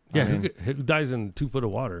 Dude. Yeah, I mean, who dies in 2 foot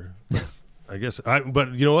of water? I guess.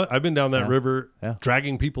 But you know what? I've been down that river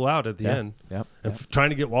dragging people out at the end and trying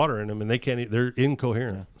to get water in them, and they can't. They're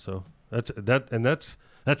incoherent. Yeah. So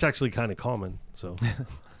that's actually kind of common. So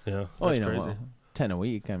yeah, that's crazy. Well, 10 a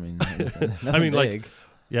week. I mean, I mean, big. like,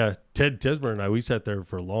 yeah, Ted Tesmer and I, we sat there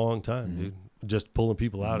for a long time, dude, just pulling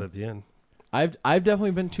people out at the end. I've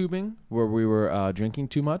definitely been tubing where we were drinking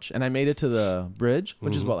too much, and I made it to the bridge,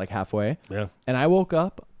 which is like halfway. Yeah. And I woke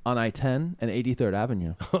up on I-10 and 83rd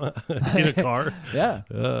Avenue. In a car?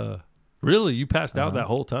 Yeah. Really? You passed out that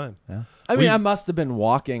whole time? Yeah. I mean, I must have been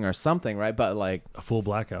walking or something, right? But like a full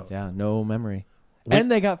blackout. Yeah, no memory.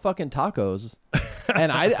 And they got fucking tacos.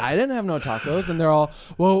 And I didn't have no tacos, and they're all,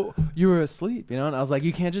 well, you were asleep, you know? And I was like,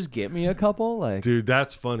 you can't just get me a couple? Like, dude,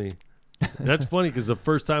 that's funny. That's funny because the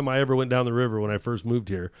first time I ever went down the river when I first moved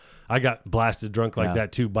here, I got blasted drunk like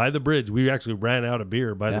that too. By the bridge, we actually ran out of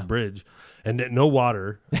beer by the bridge, and no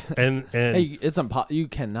water. And hey, it's you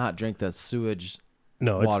cannot drink the sewage.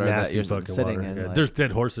 No, it's water nasty that you're fucking sitting water. in. Yeah, like, there's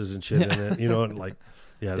dead horses and shit in it, you know, and like,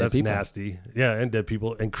 yeah, that's people. nasty. Yeah, and dead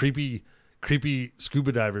people and creepy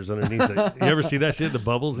scuba divers underneath it. You ever see that shit? The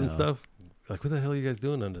bubbles and stuff. Like, what the hell are you guys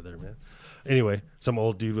doing under there, man? Anyway, some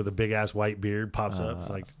old dude with a big ass white beard pops up. It's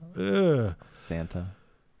like, ugh. Santa.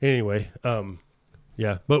 Anyway,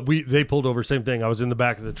 yeah, but they pulled over. Same thing. I was in the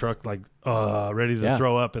back of the truck, like, ready to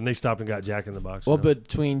throw up, and they stopped and got Jack in the Box. Well,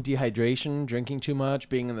 between dehydration, drinking too much,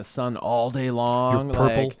 being in the sun all day long, you're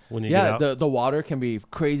purple like, when you get out. the water can be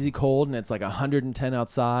crazy cold, and it's like 110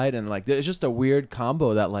 outside, and like it's just a weird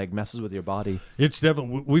combo that like messes with your body. It's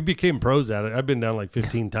definitely, we became pros at it. I've been down like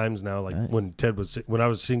 15 times now. Like when I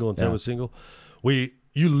was single and Ted was single,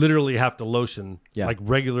 you literally have to lotion like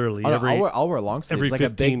regularly. I'll wear long sleeves, every like a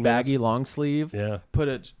big 15 baggy minutes. long sleeve. Yeah.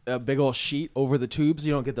 Put a big old sheet over the tubes.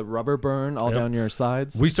 You don't get the rubber burn all down your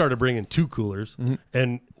sides. We started bringing 2 coolers,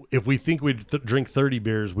 and if we think we'd drink 30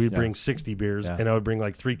 beers, we'd bring 60 beers, and I would bring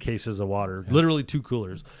like 3 cases of water, literally 2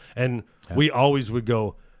 coolers. And we always would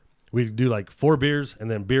go, we'd do like 4 beers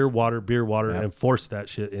and then beer, water, and force that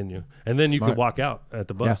shit in you. And then you could walk out at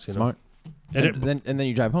the bus. Yeah, you know? smart. And then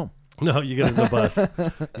you drive home. No, you get in the bus.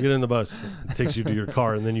 You get in the bus. It takes you to your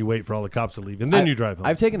car, and then you wait for all the cops to leave, and then you drive home.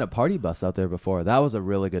 I've taken a party bus out there before. That was a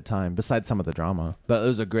really good time, besides some of the drama. But it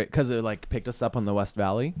was a great, because it like picked us up on the West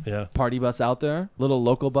Valley. Yeah. Party bus out there, little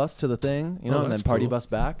local bus to the thing, you know, and then that's party cool. bus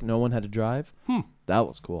back. No one had to drive. That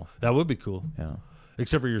was cool. That would be cool. Yeah.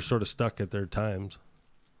 Except for you're sort of stuck at their times.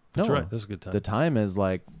 That's No, right. That's a good time. The time is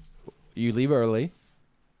like, you leave early.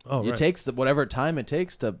 Oh, It right. takes whatever time it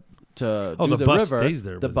takes to do the the bus river. stays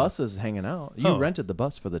there The with bus is hanging out. You Oh. rented the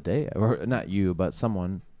bus for the day, or not you, but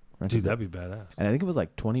someone rented Dude, it. that'd be badass. And I think it was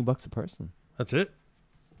like $20 a person. That's it?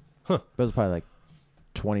 But it was probably like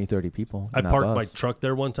 20, 30 people. I in that parked my bus. truck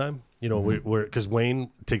there one time, you know, because Wayne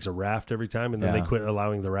takes a raft every time, and then they Yeah. quit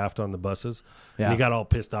allowing the raft on the buses. Yeah. And he got all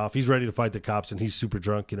pissed off. He's ready to fight the cops, and he's super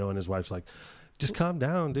drunk, you know, and his wife's like, just calm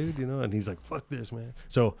down, dude, you know, and he's like, fuck this, man.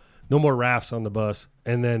 So no more rafts on the bus.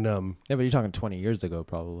 And then, Yeah, but you're talking 20 years ago,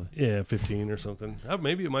 probably. yeah, 15 or something.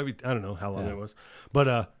 Maybe it might be, I don't know how long it was.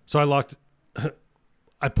 But so I locked,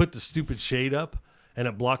 I put the stupid shade up, and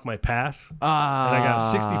it blocked my pass. And I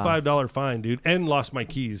got a $65 fine, dude, and lost my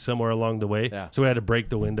keys somewhere along the way. Yeah. So we had to break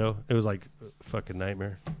the window. It was like a fucking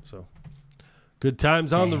nightmare. So good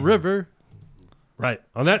times on the river. Right.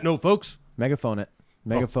 On that note, folks. Megaphone it.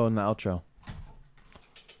 Megaphone the outro.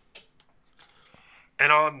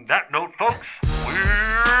 And on that note, folks,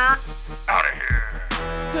 we're out of here.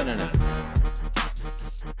 No.